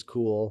listeners, which is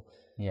cool.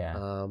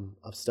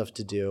 Of stuff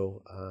to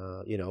do.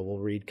 We'll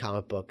read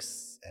comic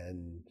books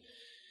and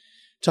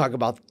talk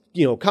about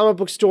comic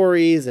book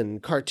stories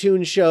and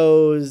cartoon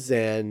shows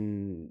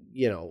and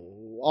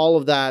all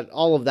of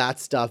that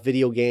stuff,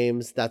 video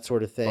games, that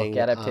sort of thing. Book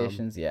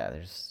adaptations,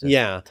 there's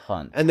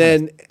tons. And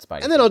then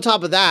on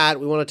top of that,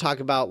 we want to talk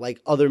about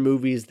like other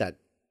movies that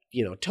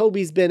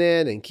Toby's been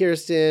in, and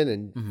Kirsten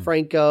and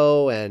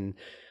Franco and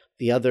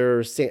the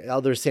other Sam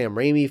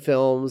Raimi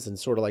films, and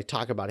sort of like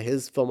talk about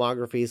his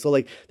filmography. So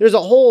like there's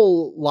a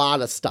whole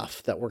lot of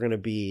stuff that we're going to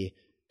be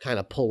kind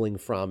of pulling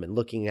from and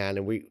looking at,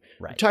 and we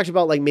talked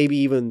about like maybe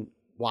even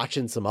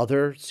watching some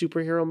other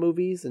superhero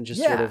movies and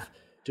just sort of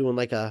doing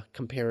like a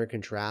compare and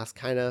contrast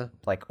kind of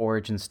like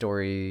origin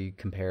story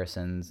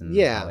comparisons and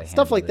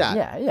stuff like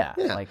that.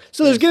 Like,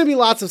 so there's going to be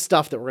lots of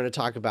stuff that we're going to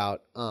talk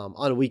about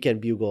on Weekend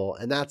Bugle,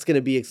 and that's going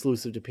to be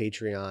exclusive to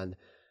Patreon.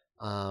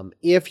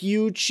 If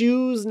you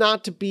choose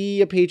not to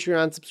be a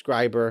Patreon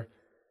subscriber,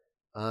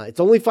 it's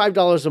only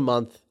 $5 a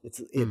month.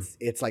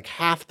 It's like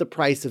half the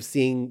price of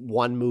seeing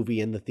one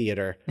movie in the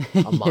theater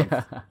a month.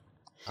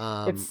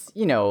 It's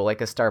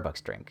like a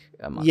Starbucks drink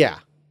a month.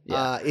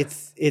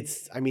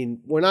 I mean,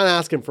 we're not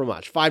asking for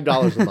much,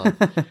 $5 a month.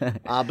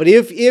 But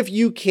if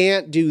you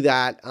can't do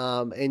that,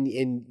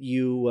 and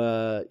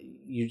you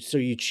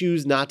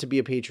choose not to be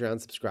a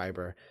Patreon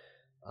subscriber,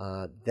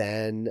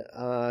 then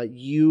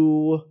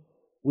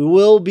we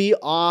will be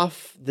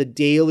off the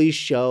daily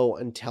show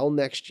until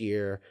next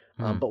year.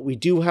 But we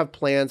do have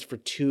plans for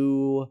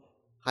 2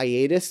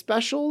 hiatus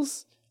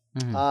specials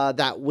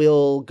that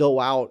will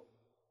go out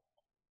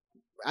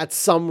at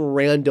some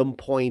random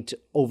point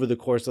over the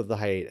course of the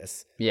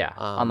hiatus.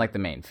 On like the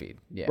main feed.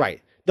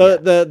 Right.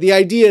 The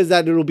idea is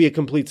that it'll be a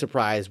complete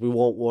surprise. We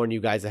won't warn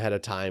you guys ahead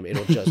of time.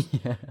 It'll just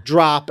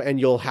drop, and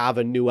you'll have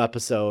a new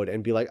episode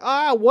and be like,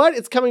 what?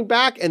 It's coming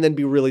back, and then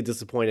be really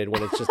disappointed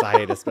when it's just a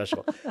hiatus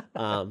special.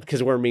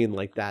 Because we're mean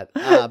like that.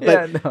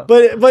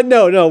 But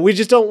no, we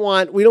just don't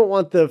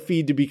want the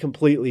feed to be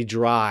completely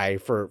dry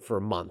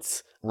for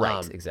months.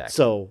 Right, exactly.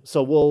 So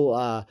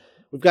we'll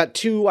we've got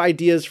 2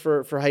 ideas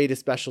for hiatus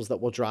specials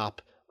that will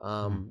drop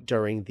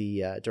during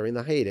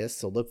the hiatus.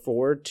 So look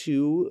forward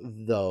to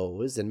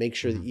those, and make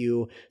sure that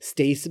you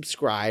stay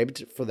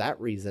subscribed for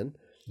that reason.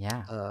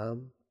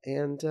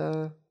 And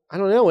I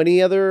don't know,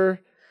 any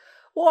other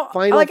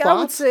final thoughts? I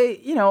would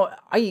say,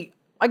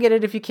 I get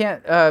it if you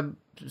can't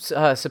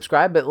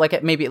subscribe, but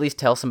like maybe at least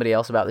tell somebody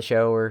else about the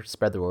show or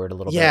spread the word a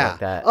little bit like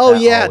that.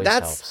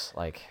 That's helps.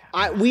 Like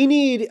we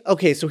need.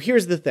 Okay, so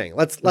here's the thing.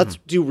 Let's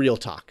do real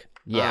talk.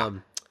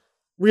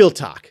 Real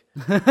talk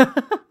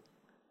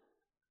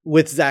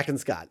with Zach and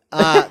Scott.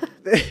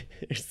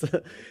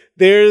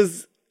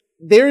 There's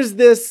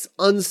this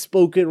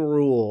unspoken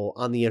rule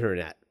on the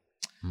internet,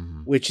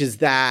 which is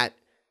that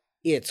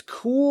it's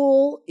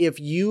cool if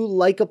you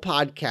like a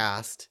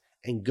podcast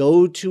and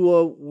go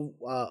to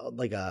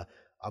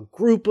a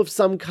group of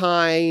some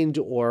kind,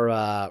 or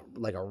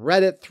like a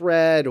Reddit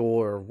thread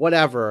or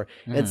whatever,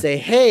 and say,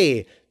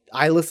 hey,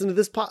 I listen to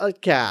this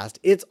podcast.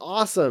 It's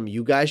awesome.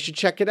 You guys should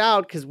check it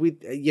out, because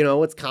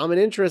it's common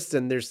interest,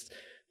 and there's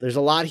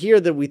a lot here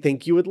that we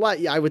think you would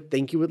like. I would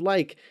think you would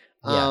like.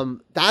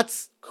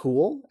 That's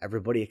cool.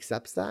 Everybody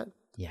accepts that.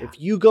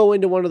 If you go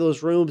into one of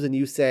those rooms and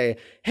you say,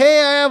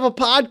 hey, I have a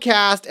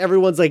podcast,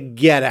 everyone's like,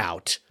 get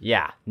out.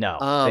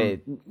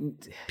 Nobody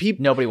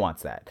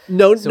wants that.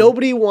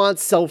 Nobody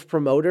wants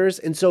self-promoters.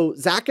 And so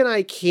Zach and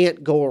I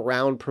can't go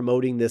around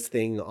promoting this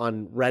thing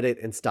on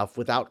Reddit and stuff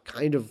without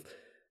kind of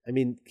I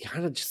mean,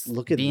 kind of just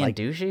look at being like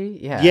douchey.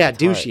 Yeah,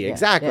 douchey.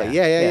 Exactly.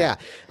 Yeah.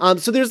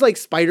 So there's like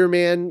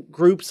Spider-Man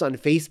groups on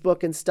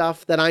Facebook and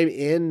stuff that I'm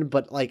in,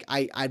 but like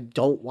I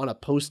don't want to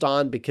post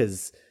on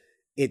because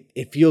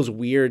it feels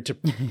weird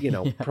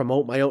to,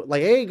 promote my own,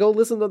 like, hey, go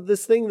listen to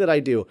this thing that I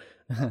do.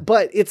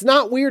 But it's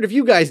not weird if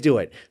you guys do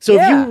it. So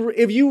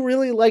if you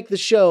really like the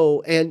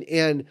show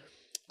and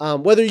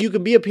whether you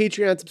can be a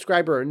Patreon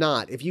subscriber or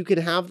not, if you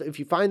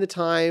find the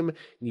time,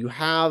 you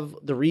have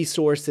the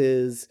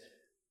resources,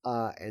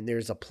 and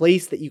there's a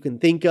place that you can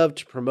think of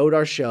to promote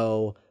our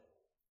show,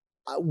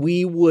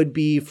 we would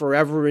be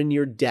forever in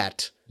your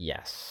debt.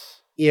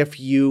 Yes. If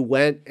you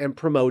went and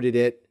promoted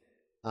it,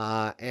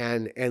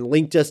 and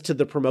linked us to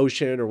the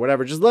promotion or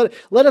whatever, just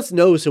let us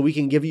know so we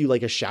can give you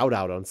like a shout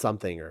out on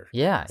something or something.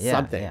 Yeah,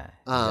 exactly.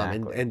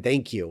 And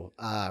thank you,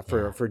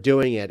 for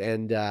doing it.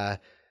 And,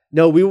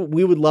 no, we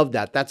would love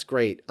that. That's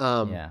great.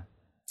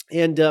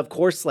 And of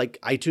course, like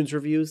iTunes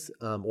reviews,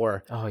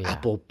 or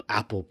Apple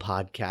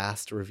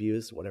Podcast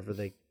reviews, whatever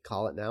they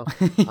call it now.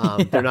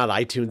 They're not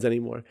iTunes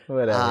anymore.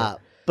 Whatever.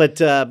 But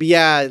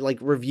yeah, like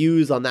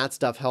reviews on that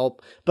stuff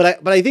help.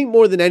 But I think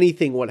more than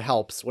anything, what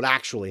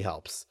actually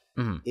helps,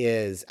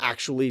 is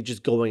actually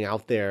just going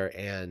out there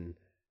and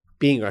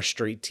being our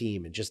straight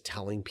team and just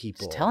telling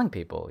people. About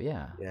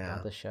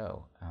the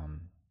show.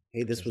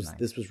 Hey, this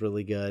was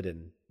really good,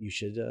 and you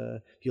should,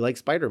 if you like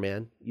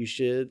Spider-Man, you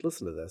should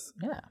listen to this.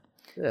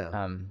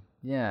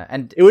 Yeah.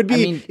 And it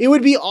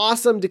would be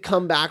awesome to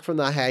come back from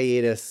the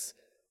hiatus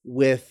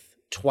with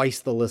twice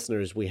the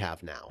listeners we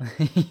have now.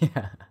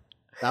 Yeah.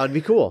 That would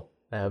be cool.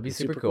 That would be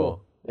super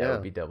cool. Yeah. That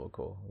would be double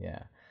cool.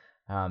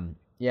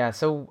 Yeah.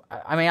 So,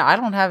 I mean, I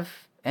don't have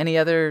any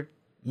other,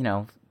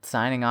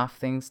 signing off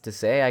things to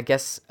say. I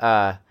guess,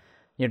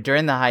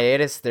 during the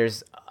hiatus,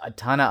 there's a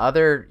ton of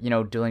other,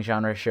 dueling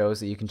genre shows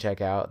that you can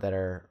check out that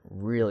are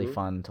really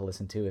fun to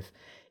listen to.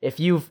 If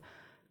you've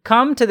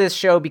come to this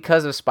show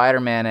because of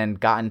Spider-Man and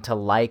gotten to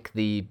like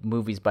the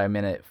movies by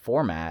minute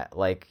format,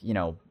 like,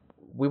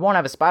 we won't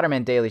have a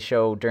Spider-Man daily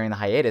show during the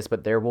hiatus,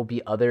 but there will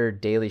be other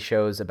daily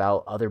shows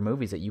about other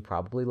movies that you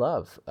probably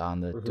love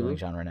on the Dueling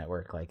Genre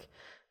Network. Like,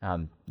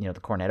 the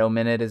Cornetto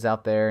Minute is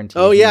out there. And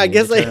I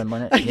guess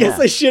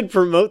I should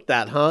promote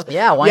that, huh?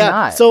 Yeah, why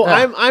not? So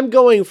I'm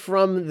going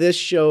from this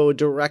show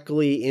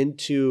directly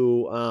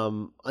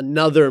into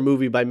another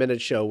movie by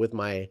minute show with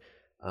my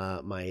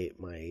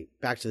my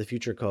Back to the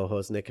Future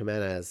co-host Nick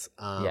Jimenez.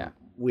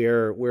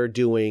 We're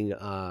doing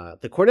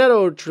the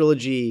Cornetto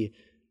trilogy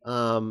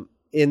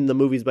in the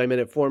movies by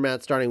minute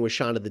format, starting with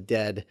Shaun of the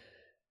Dead,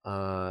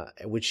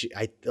 which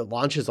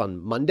launches on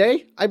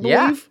Monday, I believe.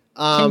 Yeah.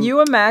 Can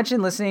you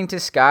imagine listening to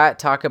Scott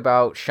talk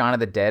about Shaun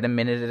of the Dead a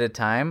minute at a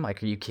time?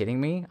 Like, are you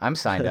kidding me? I'm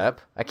signed up.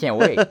 I can't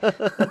wait.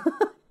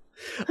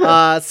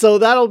 So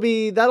that'll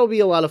be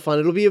a lot of fun.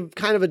 It'll be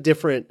kind of a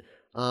different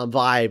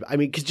vibe. I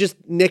mean, because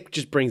Nick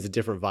just brings a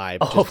different vibe.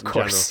 Of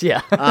course, yeah.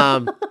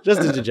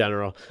 Just in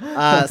general.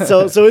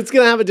 So it's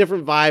gonna have a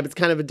different vibe. It's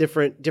kind of a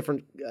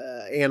different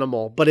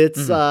animal, but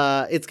it's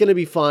gonna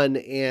be fun,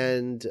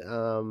 and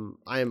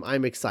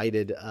I'm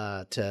excited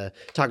to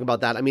talk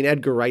about that. I mean,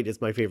 Edgar Wright is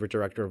my favorite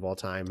director of all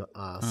time.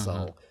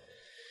 So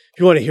if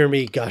you want to hear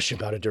me gush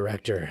about a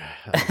director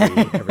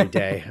every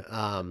day,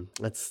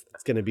 it's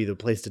gonna be the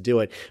place to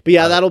do it. But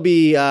yeah, that'll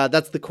be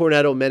that's the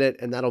Cornetto Minute,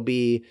 and that'll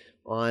be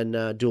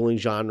on Dueling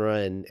Genre,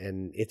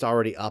 and it's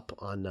already up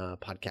on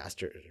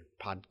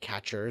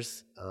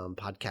podcatchers,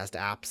 podcast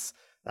apps,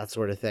 that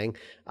sort of thing.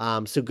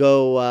 So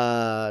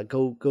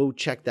go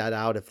check that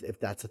out if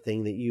that's a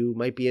thing that you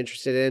might be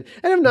interested in.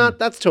 And if not,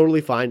 that's totally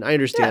fine. I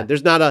understand.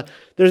 Yeah.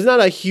 There's not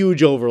a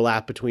huge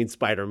overlap between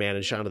Spider-Man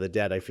and Shaun of the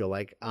Dead, I feel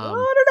like. I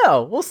don't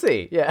know. We'll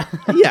see. Yeah.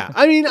 Yeah.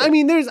 I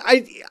mean there's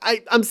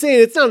I'm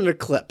saying it's not an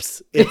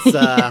eclipse. It's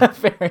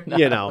fair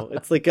enough.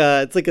 it's like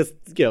a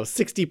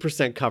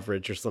 60%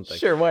 coverage or something.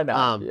 Sure, why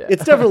not?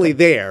 It's definitely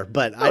there,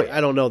 but I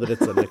don't know that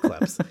it's an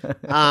eclipse.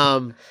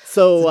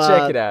 So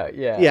check it out.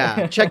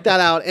 Yeah, check that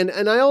out.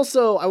 And I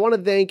want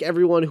to thank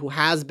everyone who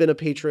has been a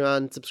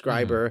Patreon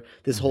subscriber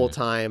this whole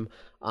time,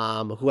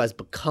 who has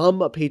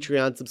become a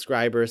Patreon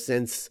subscriber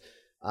since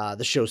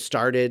the show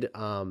started.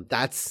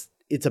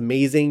 It's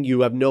amazing. You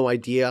have no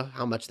idea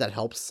how much that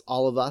helps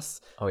all of us.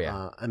 Oh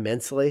yeah,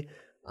 immensely.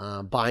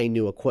 Buying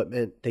new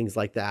equipment, things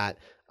like that.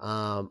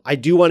 I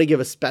do want to give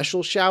a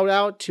special shout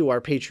out to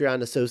our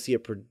Patreon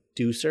associate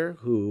producer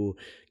who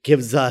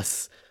gives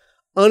us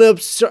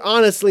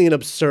honestly an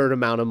absurd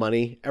amount of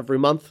money every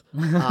month,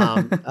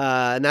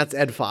 and that's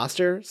Ed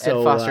Foster.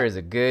 So Ed Foster is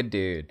a good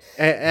dude.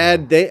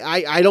 Ed,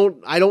 I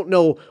don't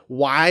know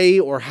why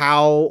or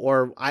how,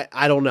 or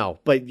I don't know,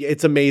 but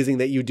it's amazing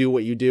that you do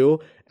what you do,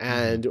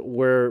 and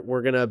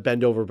we're gonna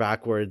bend over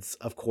backwards,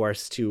 of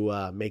course,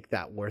 to make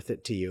that worth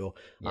it to you.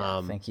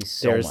 Thank you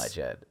so much,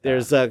 Ed.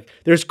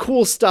 There's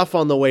cool stuff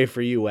on the way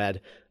for you,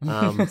 Ed.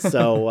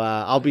 So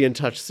I'll be in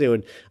touch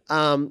soon.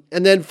 And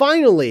then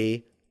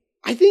finally,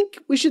 I think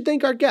we should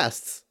thank our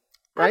guests,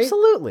 right?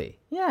 Absolutely.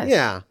 Yes.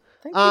 Yeah.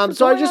 Thank you for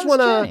so I going just on this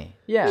want journey.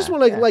 I just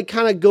want to like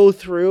kind of go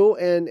through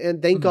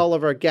and thank all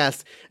of our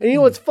guests. And you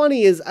know what's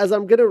funny is as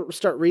I'm going to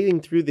start reading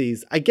through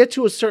these, I get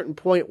to a certain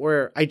point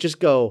where I just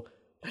go,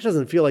 that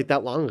doesn't feel like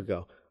that long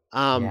ago.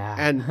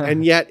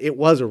 And yet it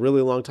was a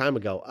really long time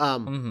ago.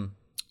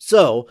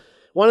 So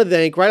want to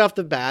thank right off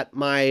the bat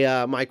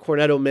my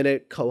Cornetto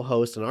Minute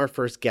co-host and our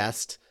first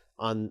guest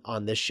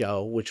on this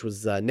show, which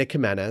was Nick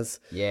Jimenez.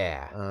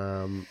 Yeah.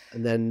 And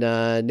then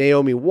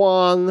Naomi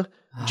Wong,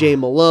 Jay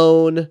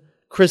Malone,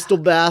 Crystal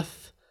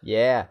Beth.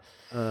 Yeah.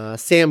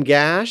 Sam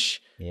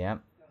Gash. Yeah.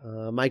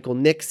 Michael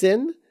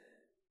Nixon.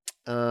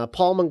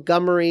 Paul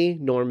Montgomery,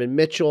 Norman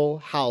Mitchell,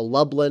 Hal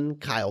Lublin,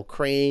 Kyle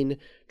Crane,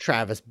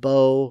 Travis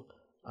Bowe,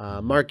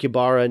 Mark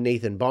Ybarra,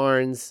 Nathan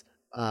Barnes,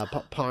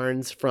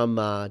 Parnes from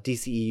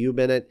DCEU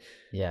Minute.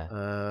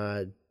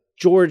 Yeah.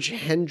 George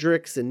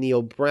Hendricks and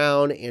Neil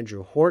Brown,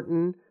 Andrew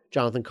Horton,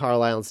 Jonathan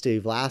Carlisle and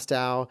Steve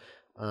Lastow,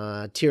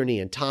 Tierney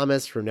and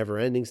Thomas from Never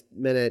Ending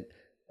Minute,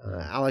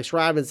 Alex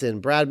Robinson,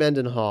 Brad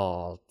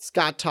Mendenhall,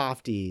 Scott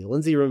Tofty,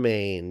 Lindsay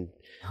Romaine,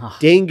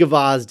 Dane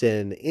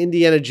Gavosden,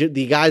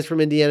 the guys from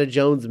Indiana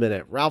Jones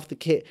Minute, Ralph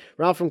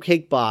from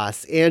Cake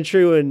Boss,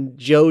 Andrew and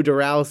Joe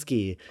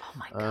Dorowski. Oh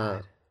my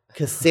God.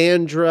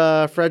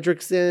 Cassandra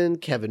Fredrickson,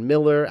 Kevin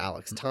Miller,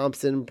 Alex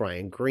Thompson,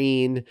 Brian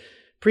Green,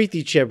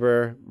 Preeti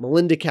Chibber,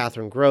 Melinda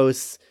Catherine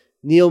Gross,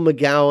 Niall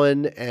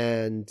McGowan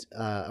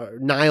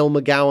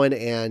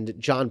and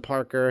John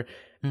Parker,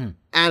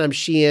 Adam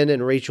Sheehan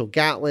and Rachel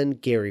Gatlin,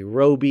 Gary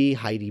Roby,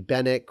 Heidi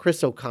Bennett,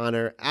 Chris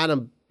O'Connor,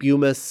 Adam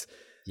Bumas,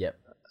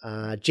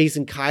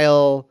 Jason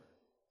Kyle,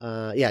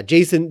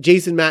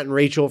 Jason, Matt, and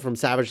Rachel from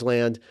Savage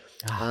Land,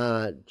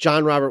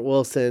 John Robert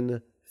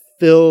Wilson,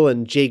 Phil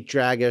and Jake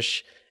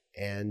Dragish,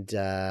 and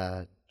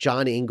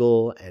John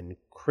Engel and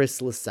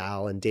Chris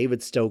LaSalle and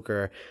David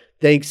Stoker.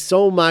 Thanks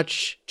so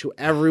much to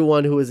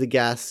everyone who was a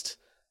guest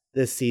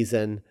this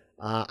season.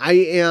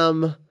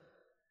 I'm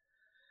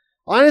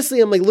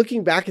like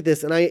looking back at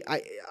this, and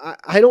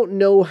I don't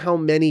know how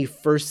many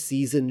first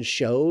season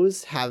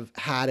shows have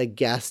had a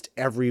guest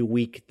every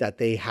week that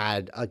they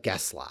had a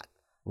guest slot.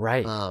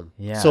 Right.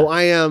 So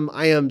I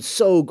am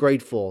so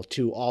grateful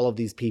to all of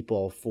these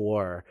people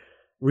for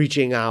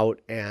reaching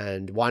out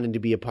and wanting to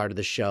be a part of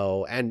the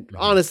show and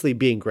honestly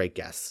being great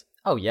guests.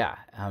 Oh yeah.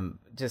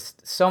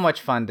 Just so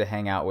much fun to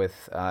hang out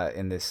with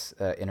in this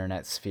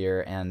internet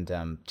sphere. And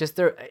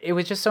it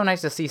was just so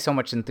nice to see so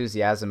much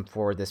enthusiasm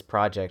for this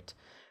project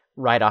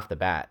right off the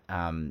bat.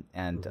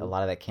 And a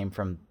lot of that came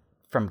from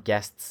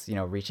guests,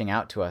 reaching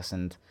out to us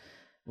and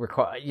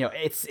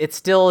it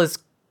still is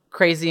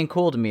crazy and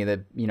cool to me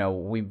that,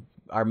 we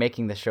are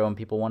making the show and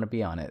people want to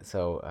be on it.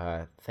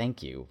 So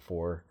thank you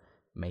for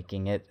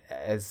making it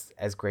as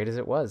great as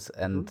it was.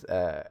 And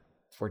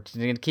we're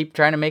going to keep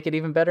trying to make it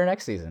even better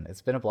next season.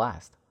 It's been a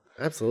blast.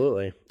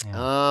 Absolutely.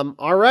 Yeah.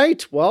 All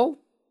right. Well,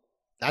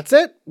 that's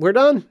it. We're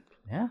done.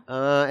 Yeah.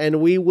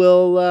 And we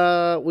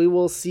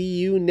will see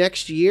you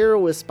next year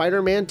with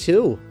Spider-Man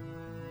 2.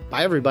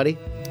 Bye, everybody.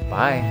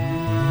 Bye.